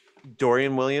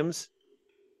 Dorian Williams.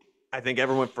 I think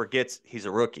everyone forgets he's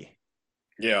a rookie.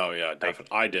 Yeah, oh yeah, Like,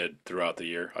 definitely. I did throughout the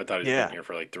year. I thought he's been yeah, here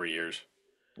for like 3 years.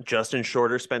 Justin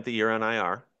Shorter spent the year on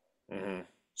IR. Hmm.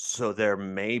 So there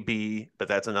may be, but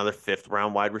that's another fifth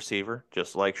round wide receiver,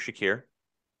 just like Shakir,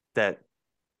 that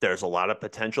there's a lot of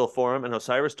potential for him. And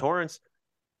Osiris Torrance,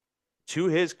 to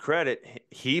his credit,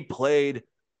 he played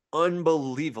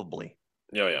unbelievably,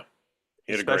 Oh yeah,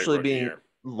 he had a great especially rookie being year.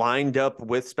 lined up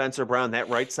with Spencer Brown. That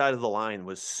right side of the line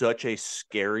was such a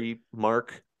scary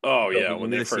mark Oh yeah, going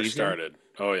when into they the first season. started.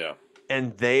 Oh yeah,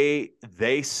 And they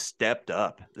stepped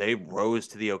up. They rose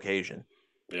to the occasion.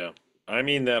 yeah. I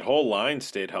mean that whole line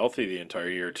stayed healthy the entire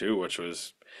year too, which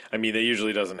was, I mean, that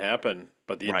usually doesn't happen.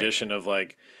 But the Right. addition of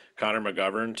like Connor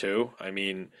McGovern too. I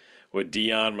mean, with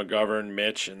Dion McGovern,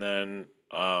 Mitch, and then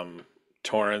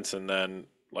Torrance, and then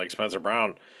like Spencer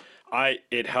Brown.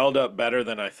 It held up better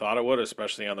than I thought it would,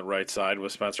 especially on the right side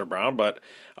with Spencer Brown. But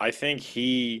I think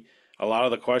a lot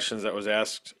of the questions that was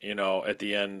asked, at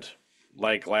the end,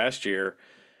 like last year,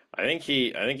 I think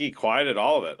he quieted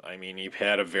all of it. I mean, he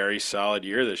had a very solid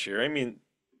year this year. I mean,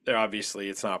 there obviously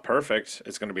it's not perfect.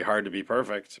 It's going to be hard to be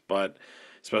perfect, but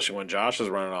especially when Josh is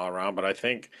running all around. But I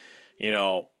think, you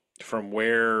know, from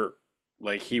where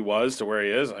like he was to where he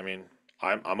is, I mean,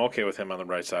 I'm okay with him on the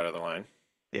right side of the line.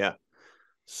 Yeah.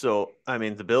 So, I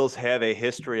mean, the Bills have a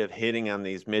history of hitting on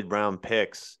these mid-round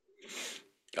picks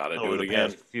Got to do over it the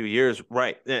again. past few years.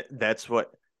 Right. That's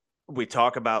what we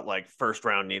talk about, like first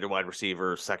round need a wide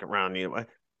receiver, second round need a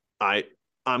I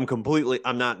I'm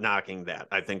not knocking that.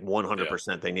 I think Yeah.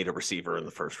 100% they need a receiver in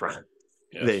the first round.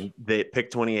 Yes. They pick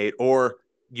 28 or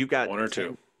you got One or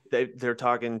 10. two. They're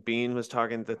talking, Bean was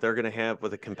talking that they're going to have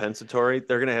with a compensatory,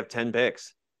 they're going to have 10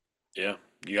 picks. Yeah.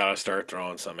 You got to start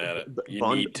throwing some at it. You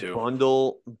Bund, need to.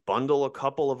 bundle a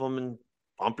couple of them and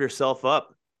bump yourself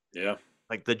up. Yeah.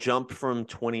 Like the jump from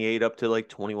 28 up to like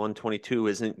 21, 22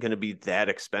 isn't going to be that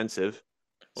expensive.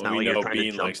 It's Well, not we like you're know trying to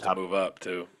Bean jump likes to top. move up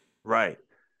too. Right.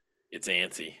 It's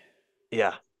antsy.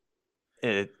 Yeah.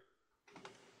 It,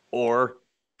 or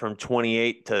from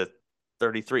 28 to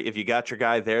 33. If you got your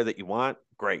guy there that you want,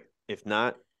 great. If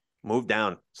not, move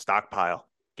down, stockpile,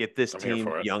 get this I'm here team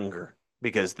for it. younger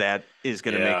because that is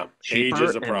going to make Yeah. it Age is cheaper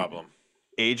a and problem.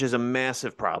 age is a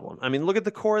massive problem. I mean, look at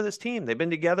the core of this team. They've been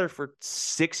together for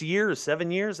 6 years, 7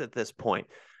 years at this point.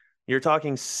 You're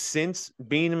talking since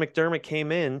Bean and McDermott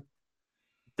came in,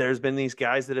 there's been these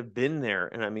guys that have been there.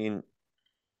 And I mean,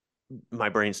 my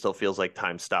brain still feels like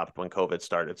time stopped when COVID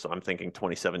started. So I'm thinking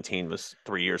 2017 was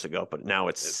 3 years ago, but now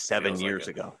it's It seven feels like years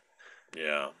it. ago.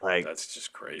 Yeah. Like, That's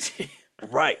just crazy.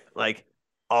 right. Like,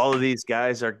 all of these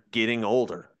guys are getting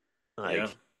older. Yeah.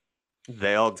 Like,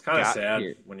 they It's all kind of got sad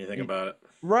here. when you think about it.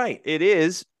 Right. It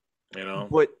is. You know?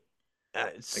 But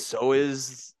Like, so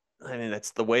is, I mean,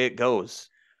 that's the way it goes.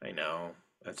 I know.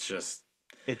 That's just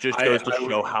It just I goes to I would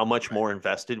show how much more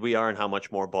invested we are and how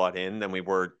much more bought in than we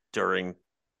were during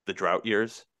the drought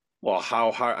years. well,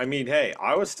 how hard? I mean, hey,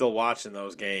 I was still watching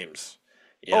those games.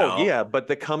 You Oh know? yeah, but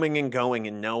the coming and going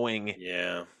and knowing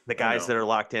Yeah, the I guys know. that are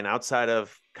locked in outside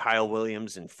of Kyle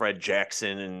Williams and Fred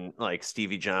Jackson and like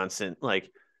Stevie Johnson, like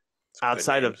It's good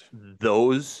outside of names.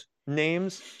 those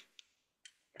names,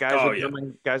 Oh yeah,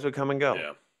 guys would come and go.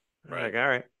 yeah, right. Like, all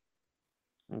right,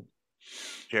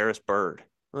 Jarris Bird.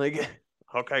 Like,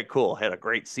 okay, cool. Had a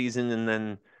great season and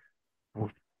then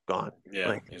woof, gone. Yeah,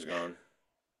 Like, he's gone.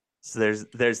 so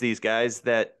there's these guys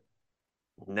that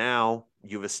now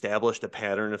you've established a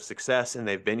pattern of success and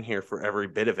they've been here for every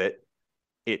bit of it.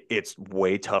 It's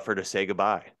way tougher to say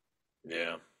goodbye.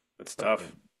 Yeah, it's But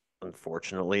tough.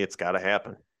 unfortunately, it's got to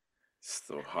happen. It's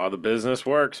how the business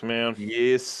works, man.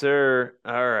 Yes, sir.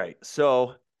 All right.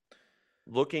 So,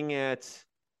 looking at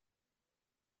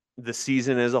the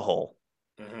season as a whole,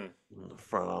 Hmm.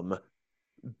 from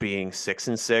being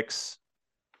 6-6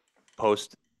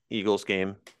 post Eagles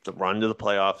game, the run to the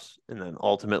playoffs, and then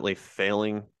ultimately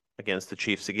failing against the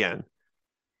Chiefs again,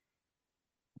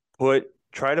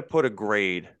 try to put a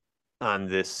grade on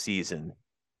this season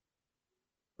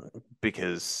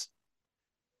because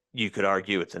you could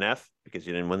argue it's an F because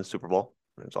you didn't win the Super Bowl.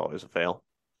 It's always a fail.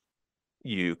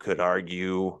 You could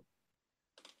argue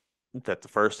that the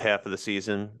first half of the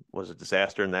season was a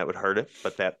disaster and that would hurt it,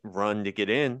 but that run to get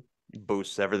in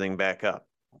boosts everything back up.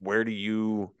 Where do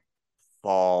you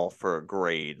fall for a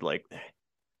grade? Like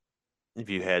if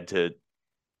you had to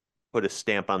put a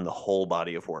stamp on the whole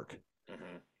body of work.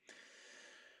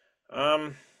 Hmm.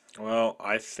 Um, well,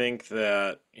 I think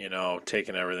that,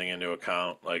 taking everything into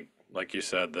account, like you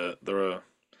said, the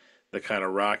kind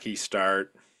of rocky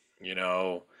start, you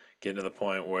know, getting to the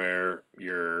point where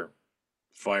you're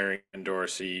firing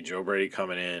Dorsey, Joe Brady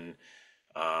coming in,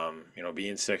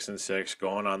 being 6-6,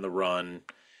 going on the run,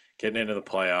 getting into the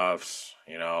playoffs,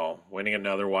 winning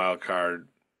another wild card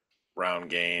round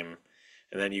game,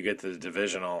 and then you get to the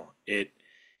divisional. It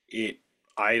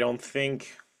I don't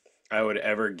think I would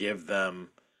ever give them,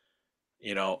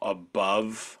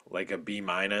 above like a B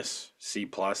minus, C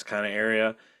plus kind of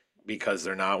area because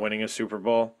they're not winning a Super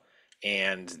Bowl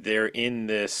and they're in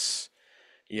this,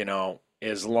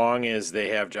 as long as they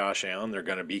have Josh Allen, they're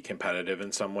going to be competitive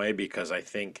in some way because I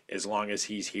think as long as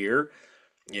he's here,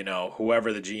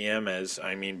 whoever the GM is,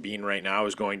 I mean, Bean right now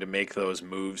is going to make those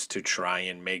moves to try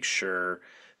and make sure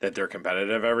that they're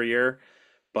competitive every year.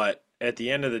 But at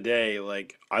the end of the day,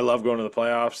 like I love going to the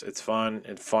playoffs. It's fun.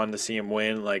 It's fun to see them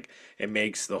win. Like it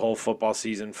makes the whole football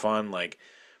season fun. Like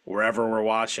wherever we're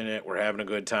watching it, we're having a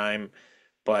good time.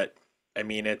 But I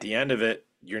mean, at the end of it,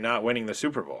 you're not winning the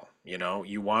Super Bowl.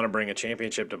 You want to bring a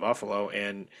championship to Buffalo,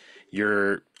 and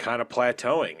you're kind of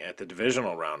plateauing at the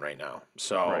divisional round right now.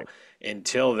 So Right.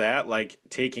 until that, like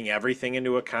taking everything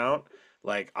into account,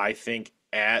 like I think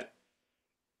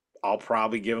I'll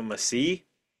probably give them a C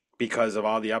because of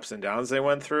all the ups and downs they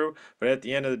went through. But at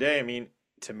the end of the day, I mean,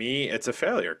 to me, it's a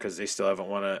failure because they still haven't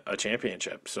won a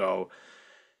championship. So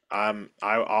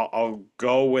I'll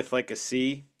go with like a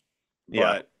C, Yeah.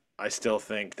 but I still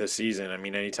think this season, I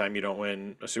mean, anytime you don't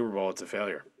win a Super Bowl, it's a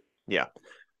failure. Yeah.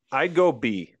 I'd go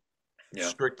B Yeah.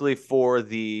 strictly for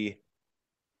they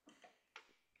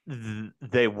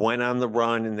went on the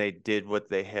run and they did what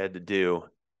they had to do.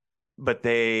 But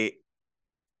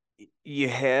you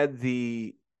had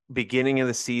the beginning of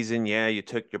the season, yeah, you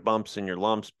took your bumps and your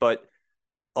lumps, but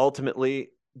ultimately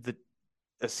the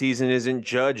a season isn't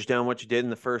judged on what you did in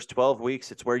the first 12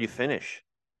 weeks, it's where you finish.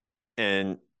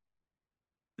 And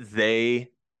they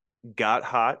got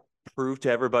hot, proved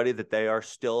to everybody that they are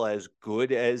still as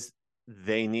good as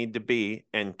they need to be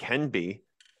and can be.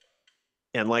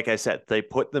 And like I said, they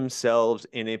put themselves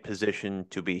in a position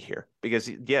to be here because,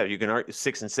 yeah, you can argue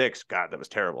 6-6. God, that was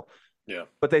terrible. Yeah.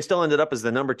 But they still ended up as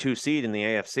the number 2 seed in the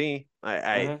AFC.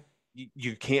 Hmm.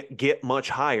 You can't get much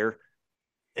higher.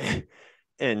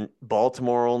 And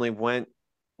Baltimore only went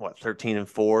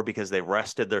 13-4 because they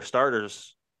rested their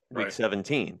starters week Right.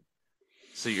 17.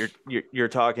 So you're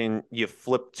talking you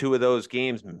flip two of those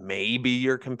games, maybe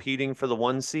you're competing for the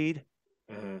 1 seed,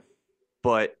 Hmm.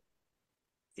 but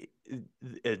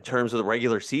in terms of the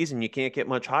regular season, you can't get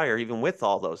much higher even with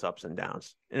all those ups and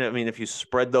downs. And I mean, if you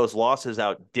spread those losses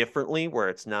out differently, where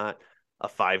it's not a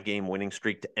 5-game winning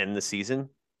streak to end the season,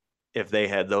 if they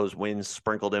had those wins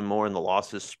sprinkled in more and the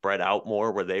losses spread out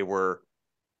more, where they were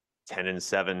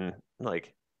 10-7,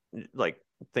 like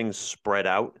things spread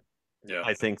out, Yeah.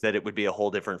 I think that it would be a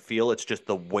whole different feel. It's just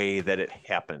the way that it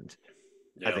happened.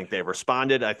 I Yeah. think they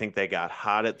responded. I think they got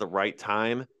hot at the right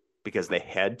time because they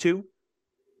had to.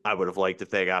 I would have liked if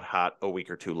they got hot a week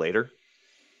or two later.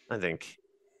 I think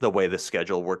the way the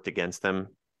schedule worked against them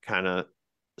kind of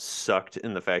sucked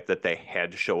in the fact that they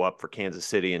had to show up for Kansas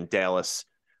City and Dallas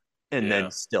and then Yeah.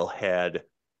 still had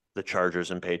the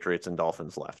Chargers and Patriots and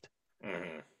Dolphins left.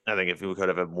 Hmm. I think if we could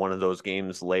have had one of those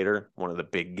games later, one of the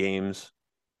big games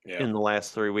Yeah. in the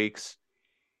last 3 weeks,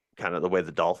 kind of the way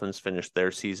the Dolphins finished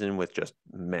their season with just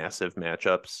massive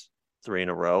matchups, three in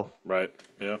a row, Right.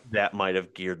 Yeah. that might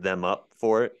have geared them up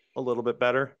for it a little bit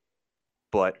better.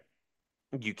 But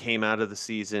you came out of the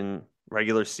season,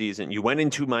 regular season, you went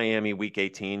into Miami week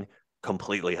 18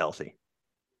 completely healthy,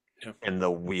 Yeah. and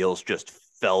the wheels just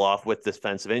fell off with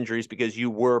defensive injuries because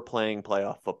you were playing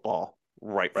playoff football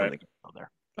right from Right. the get go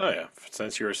there. Oh yeah.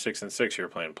 Since you were 6-6, you were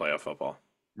playing playoff football.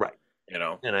 Right. You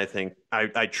know. And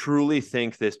I truly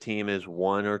think this team is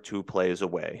one or two plays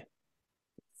away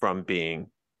from being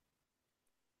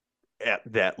at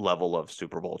that level of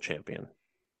Super Bowl champion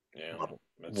Yeah. level.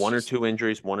 It's One or just two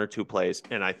injuries, one or two plays,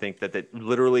 and I think that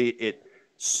literally it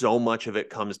so much of it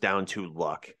comes down to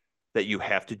luck that you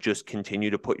have to just continue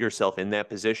to put yourself in that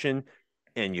position,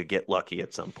 and you get lucky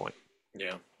at some point.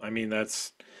 yeah. I mean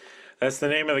that's the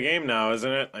name of the game now,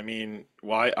 isn't it? I mean,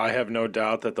 why I have no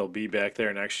doubt that they'll be back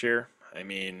there next year. I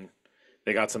mean,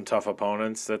 they got some tough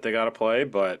opponents that they got to play,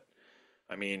 but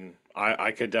I mean,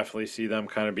 I could definitely see them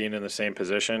kind of being in the same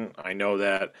position. I know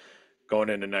that going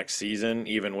into next season,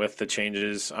 even with the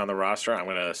changes on the roster, I'm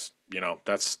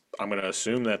gonna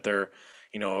assume that they're,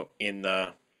 in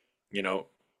the, you know,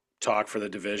 talk for the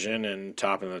division and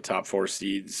top in the top four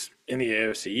seeds in the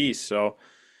AFC East. So,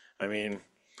 I mean,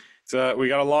 we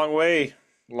got a long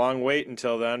wait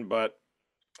until then, but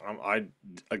I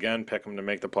again pick them to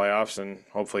make the playoffs and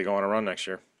hopefully go on a run next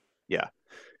year. Yeah,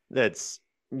 that's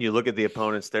you look at the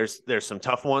opponents. There's some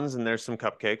tough ones and there's some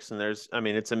cupcakes and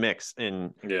it's a mix.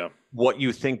 And Yeah. what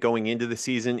you think going into the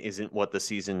season isn't what the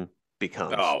season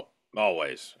becomes. Oh,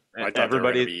 always. I thought they were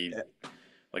going to Everybody, be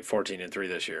like 14-3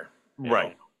 this year. You know.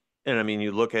 right. And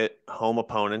you look at home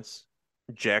opponents,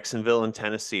 Jacksonville and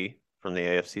Tennessee from the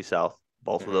AFC South.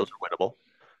 Both of Hmm. those are winnable.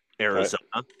 Right.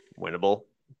 Arizona, winnable.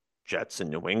 Jets and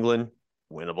New England,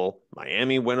 winnable.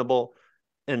 Miami, winnable.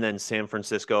 And then San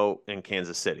Francisco and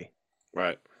Kansas City.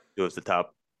 Right. Two of the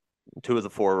top, two of the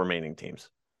four remaining teams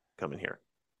coming here.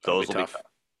 That'll be Those will be tough. tough.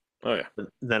 Oh yeah.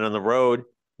 Then on the road,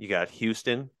 you got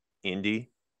Houston, Indy,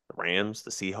 the Rams,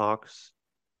 the Seahawks,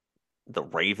 the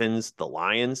Ravens, the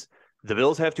Lions. The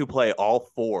Bills have to play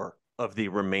all four of the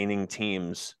remaining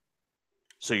teams.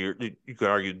 So you could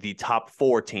argue the top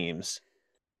four teams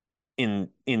in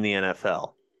the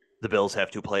NFL. The Bills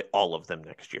have to play all of them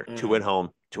next year. Two Hmm. at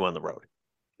home, two on the road.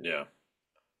 Yeah.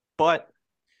 But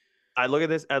I look at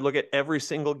this, I look at every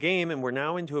single game, and we're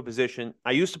now into a position.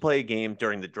 I used to play a game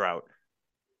during the drought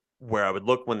where I would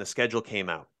look when the schedule came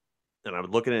out, and I would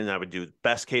look at it and I would do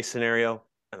best case scenario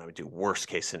and I would do worst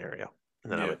case scenario.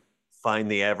 And then I Yeah. would find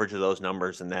the average of those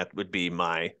numbers, and that would be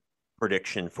my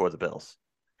prediction for the Bills.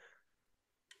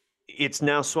 It's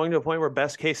now swung to a point where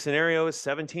best case scenario is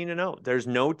 17-0. There's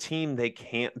no team they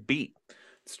can't beat.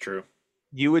 It's true.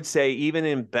 You would say even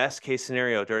in best case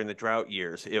scenario during the drought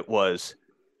years, it was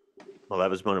that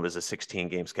was when it was a 16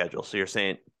 game schedule. So you're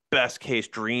saying best case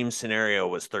dream scenario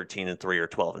was 13-3 or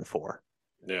 12-4.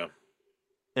 Yeah.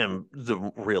 And the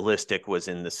realistic was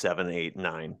in the 7, 8,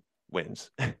 9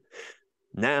 wins.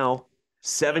 Now, Yeah.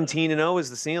 17-0 is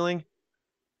the ceiling.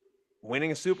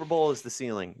 Winning a Super Bowl is the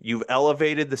ceiling. You've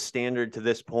elevated the standard to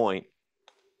this point.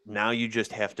 Now you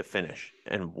just have to finish.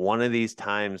 And one of these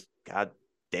times, God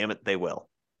damn it, they will.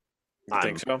 You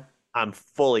think I'm so? I'm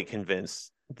fully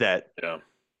convinced that Yeah.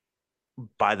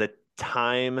 by the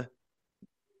time,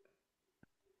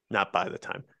 not by the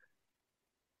time,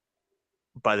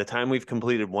 by the time we've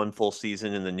completed one full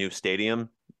season in the new stadium,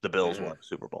 the Bills Hmm. won the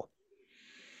Super Bowl.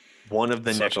 One of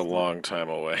the Such a next, long time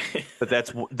away. but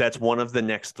that's one of the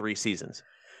next 3 seasons.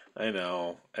 I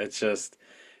know. It's just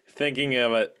thinking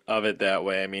of it that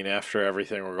way. I mean, after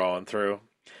everything we're going through,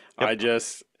 I Yep.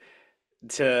 just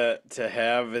to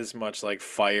have as much like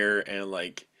fire and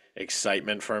like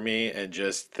excitement for me and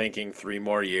just thinking 3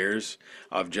 more years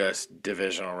of just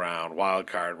divisional round, wild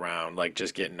card round, like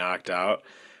just getting knocked out.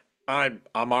 I'm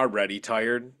already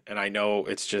tired, and I know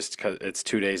it's just because it's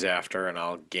 2 days after, and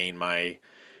I'll gain my,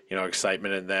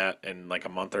 excitement in that in like a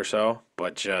month or so.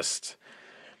 But just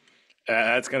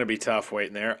that's going to be tough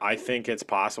waiting there. I think it's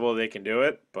possible they can do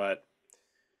it, but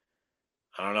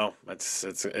I don't know. It's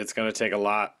going to take a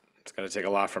lot. It's going to take a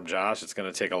lot from Josh. It's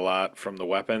going to take a lot from the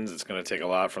weapons. It's going to take a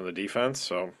lot from the defense.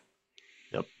 So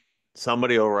Yep.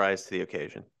 Somebody will rise to the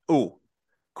occasion. Ooh,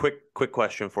 quick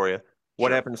question for you. What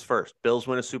sure. happens first? Bills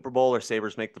win a Super Bowl or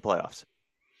Sabres make the playoffs?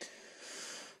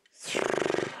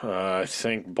 I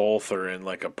think both are in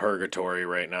like a purgatory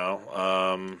right now.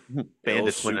 Bills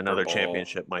Bandits win Super another Bowl.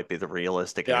 championship might be the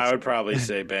realistic Yeah, I answer. would probably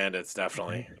say Bandits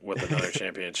definitely with another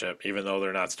championship, even though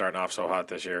they're not starting off so hot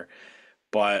this year.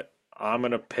 But I'm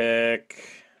gonna pick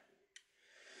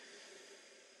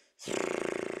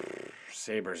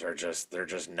Sabres are just they're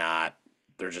just not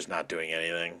doing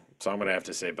anything. So I'm gonna have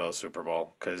to say Bills Super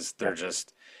Bowl because they're Yeah.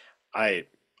 just I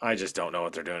I just don't know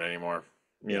what they're doing anymore.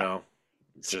 You Yeah. know,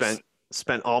 Spent just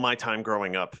spent all my time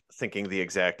growing up thinking the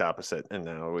exact opposite, and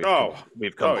now oh we've oh yeah.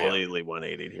 completely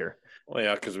 180'd here. Well,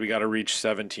 yeah, because we got to reach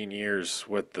 17 years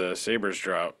with the Sabres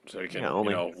drought, so we Yeah, can,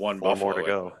 only one 4 more to Buffalo.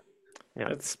 go. Yeah.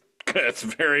 It's it's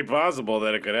very possible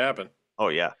that it could happen. Oh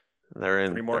yeah.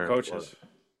 Three more They're in Florida. coaches.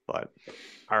 But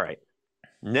all right.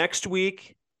 Next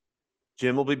week,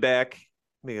 Jim will be back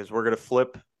because we're gonna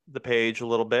flip the page a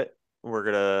little bit. We're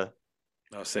gonna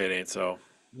I'll say it ain't so.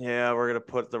 Yeah, we're gonna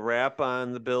put the wrap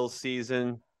on the Bills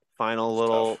season. Final It's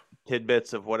little tough.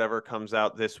 tidbits of whatever comes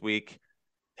out this week.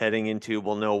 Heading into,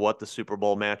 we'll know what the Super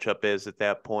Bowl matchup is at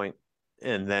that point,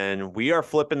 and then we are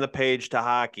flipping the page to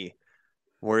hockey.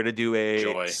 We're gonna do a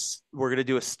Joy. we're gonna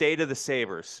do a state of the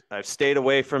Sabres. I've stayed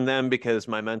away from them because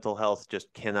my mental health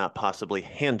just cannot possibly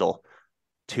handle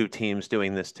two teams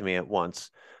doing this to me at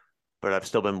once. But I've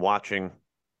still been watching.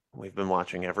 We've been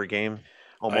watching every game,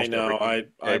 I almost every know.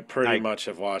 game. I pretty much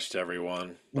have watched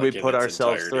everyone We like in put its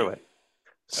ourselves through entirety. it.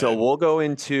 So I we'll go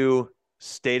into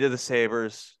state of the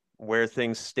Sabres, where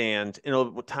things stand.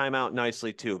 It'll time out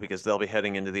nicely too, because they'll be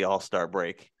heading into the All-Star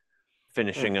break,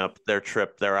 finishing hmm. up their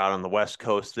trip. They're out on the West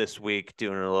Coast this week,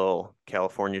 doing a little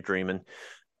California dreaming.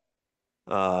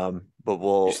 But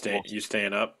we'll You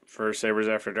staying up for Sabres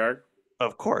After Dark?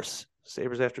 of course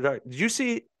Sabres after dark. Did you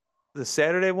see the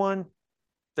Saturday one?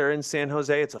 They're in San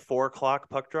Jose. It's a 4 o'clock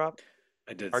puck drop.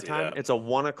 I did Our see time. that. It's a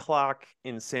 1 o'clock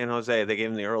in San Jose. They gave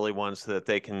them the early one so that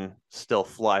they can still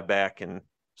fly back and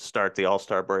start the All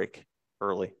Star break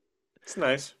early. It's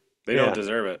nice. They don't Yeah,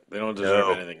 deserve it. They don't deserve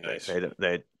no, anything they nice.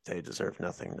 they they deserve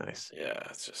nothing nice. Yeah,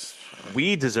 it's just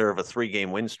We deserve a 3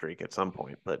 game win streak at some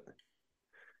point, but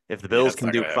if the yeah, Bills it's can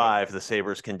not do gonna happen. 5, the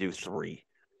Sabres can do 3,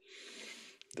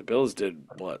 The Bills did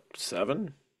what,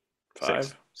 seven? 6,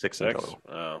 Five? 6 in Six? total.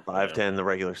 Oh, Five yeah. to end the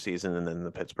regular season, and then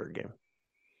the Pittsburgh game.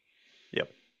 Yep,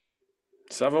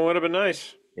 Seven would have been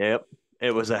nice. yep.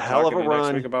 It was a I'm hell of talking a to you next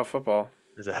run. week It about football.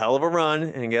 was a hell of a run,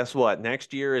 and guess what?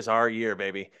 Next year is our year,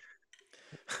 baby.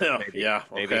 Oh, Maybe, yeah,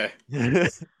 maybe. okay.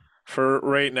 For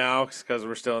right now, because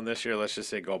we're still in this year, let's just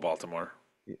say go Baltimore.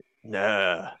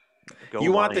 Nah, go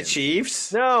You want the Lions.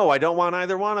 Chiefs? No, I don't want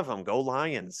either one of them. Go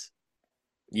Lions.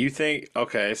 You think,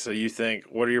 okay, so you think,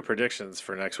 what are your predictions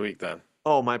for next week then?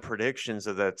 Oh, my predictions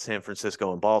are that San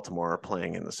Francisco and Baltimore are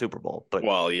playing in the Super Bowl, but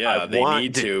Well, I yeah, they want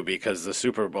need to, to because the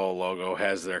Super Bowl logo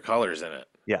has their colors in it.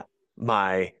 yeah,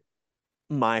 my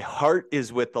my heart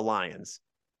is with the Lions.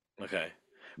 Okay.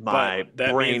 But My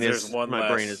that brain means there's is one my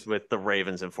brain is less. with the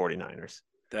Ravens and 49ers.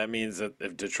 That means that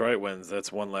if Detroit wins,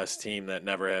 that's one less team that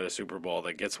never had a Super Bowl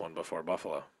that gets one before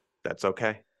Buffalo. That's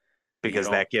okay You because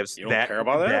don't that gives you don't care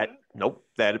about that? that nope,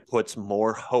 that puts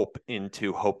more hope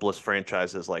into hopeless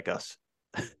franchises like us.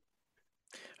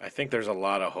 I think there's a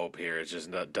lot of hope here. It just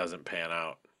doesn't pan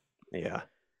out. Yeah.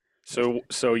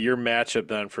 So your matchup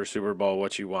then for Super Bowl,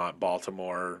 what you want?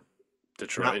 Baltimore, Not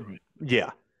Detroit.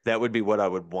 yeah, that would be what I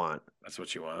would want. That's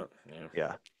what you want. Yeah.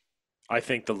 Yeah. I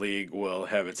think the league will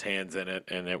have its hands in it,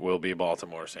 and it will be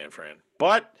Baltimore, San Fran.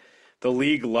 But the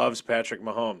league loves Patrick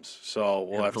Mahomes, so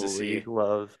we'll And have the to see.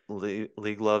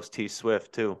 league loves T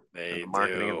Swift too. And They the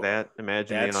marketing of do. that.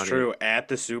 Imagine the That's audience. true. At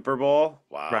the Super Bowl,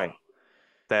 wow. Right.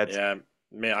 That's Yeah,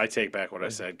 man, I take back what I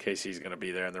said. KC's going to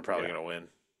be there, and they're probably yeah. going to win.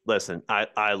 Listen,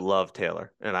 I love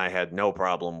Taylor, and I had no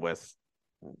problem with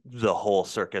the whole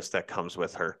circus that comes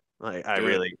with her. Dude,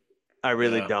 I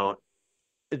really yeah. don't.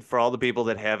 And for all the people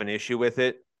that have an issue with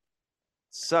it,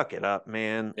 suck it up,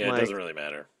 man. Yeah, it doesn't really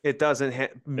matter. It doesn't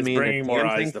It's mean a bringing more damn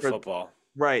eyes thing to for football.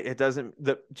 right. It doesn't.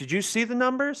 Did you see the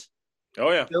numbers?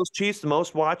 Oh, yeah. Bills Chiefs, the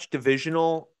most watched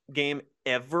divisional game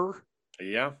ever.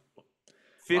 Yeah.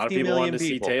 A lot of 50 people wanted million to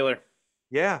see people. Taylor.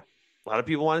 Yeah. A lot of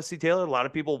people want to see Taylor. A lot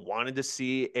of people wanted to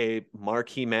see a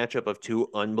marquee matchup of two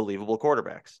unbelievable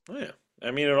quarterbacks. Oh, yeah.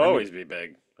 I mean, it'll I mean, always be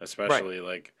big, right, especially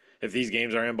like if these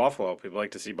games are in Buffalo. People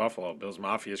like to see Buffalo. Bills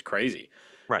Mafia is crazy,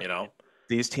 right. you know?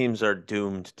 These teams are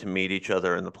doomed to meet each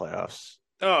other in the playoffs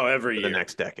Oh, every for the year.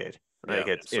 next decade. Yeah.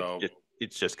 Like So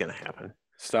it's just going to happen.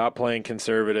 stop playing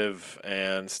conservative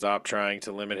and stop trying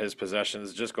to limit his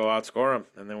possessions. Just go outscore him,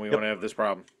 and then we Yep. won't have this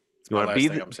problem. It's You my want to last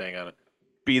thing I'm saying on it.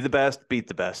 be the best, beat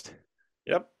the best.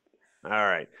 Yep. All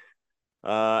right.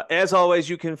 As always,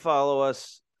 you can follow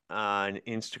us on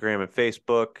Instagram and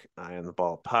Facebook. I Am the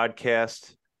Ball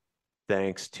Podcast.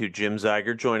 Thanks to Jim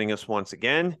Zeiger joining us once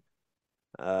again,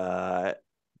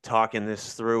 talking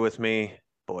this through with me.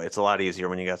 Boy, it's a lot easier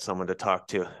when you got someone to talk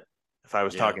to. If I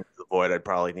was Yeah, talking to the void, I'd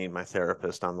probably need my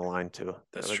therapist on the line too.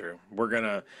 that's true. We're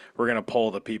gonna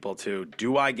poll the people too.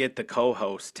 Do I get the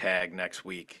co-host tag next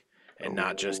week and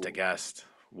not just a Oh, guest?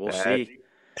 We'll that see.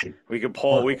 We can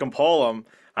poll them.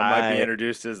 I might be I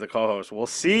introduced as the co-host. We'll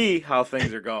see how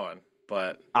things are going.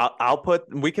 But I'll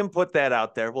put we can put that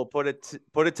out there. We'll put it to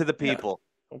the yeah, people.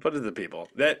 we'll put it to the people.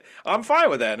 That I'm fine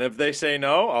with that. And if they say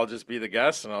no, I'll just be the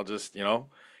guest and I'll just,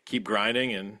 keep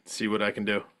grinding and see what I can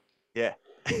do. Yeah.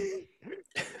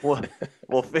 we'll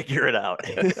we'll figure it out.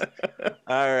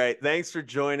 All right. Thanks for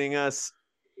joining us.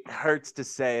 Hurts to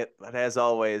say it, but as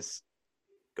always,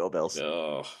 go Bills.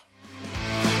 Oh.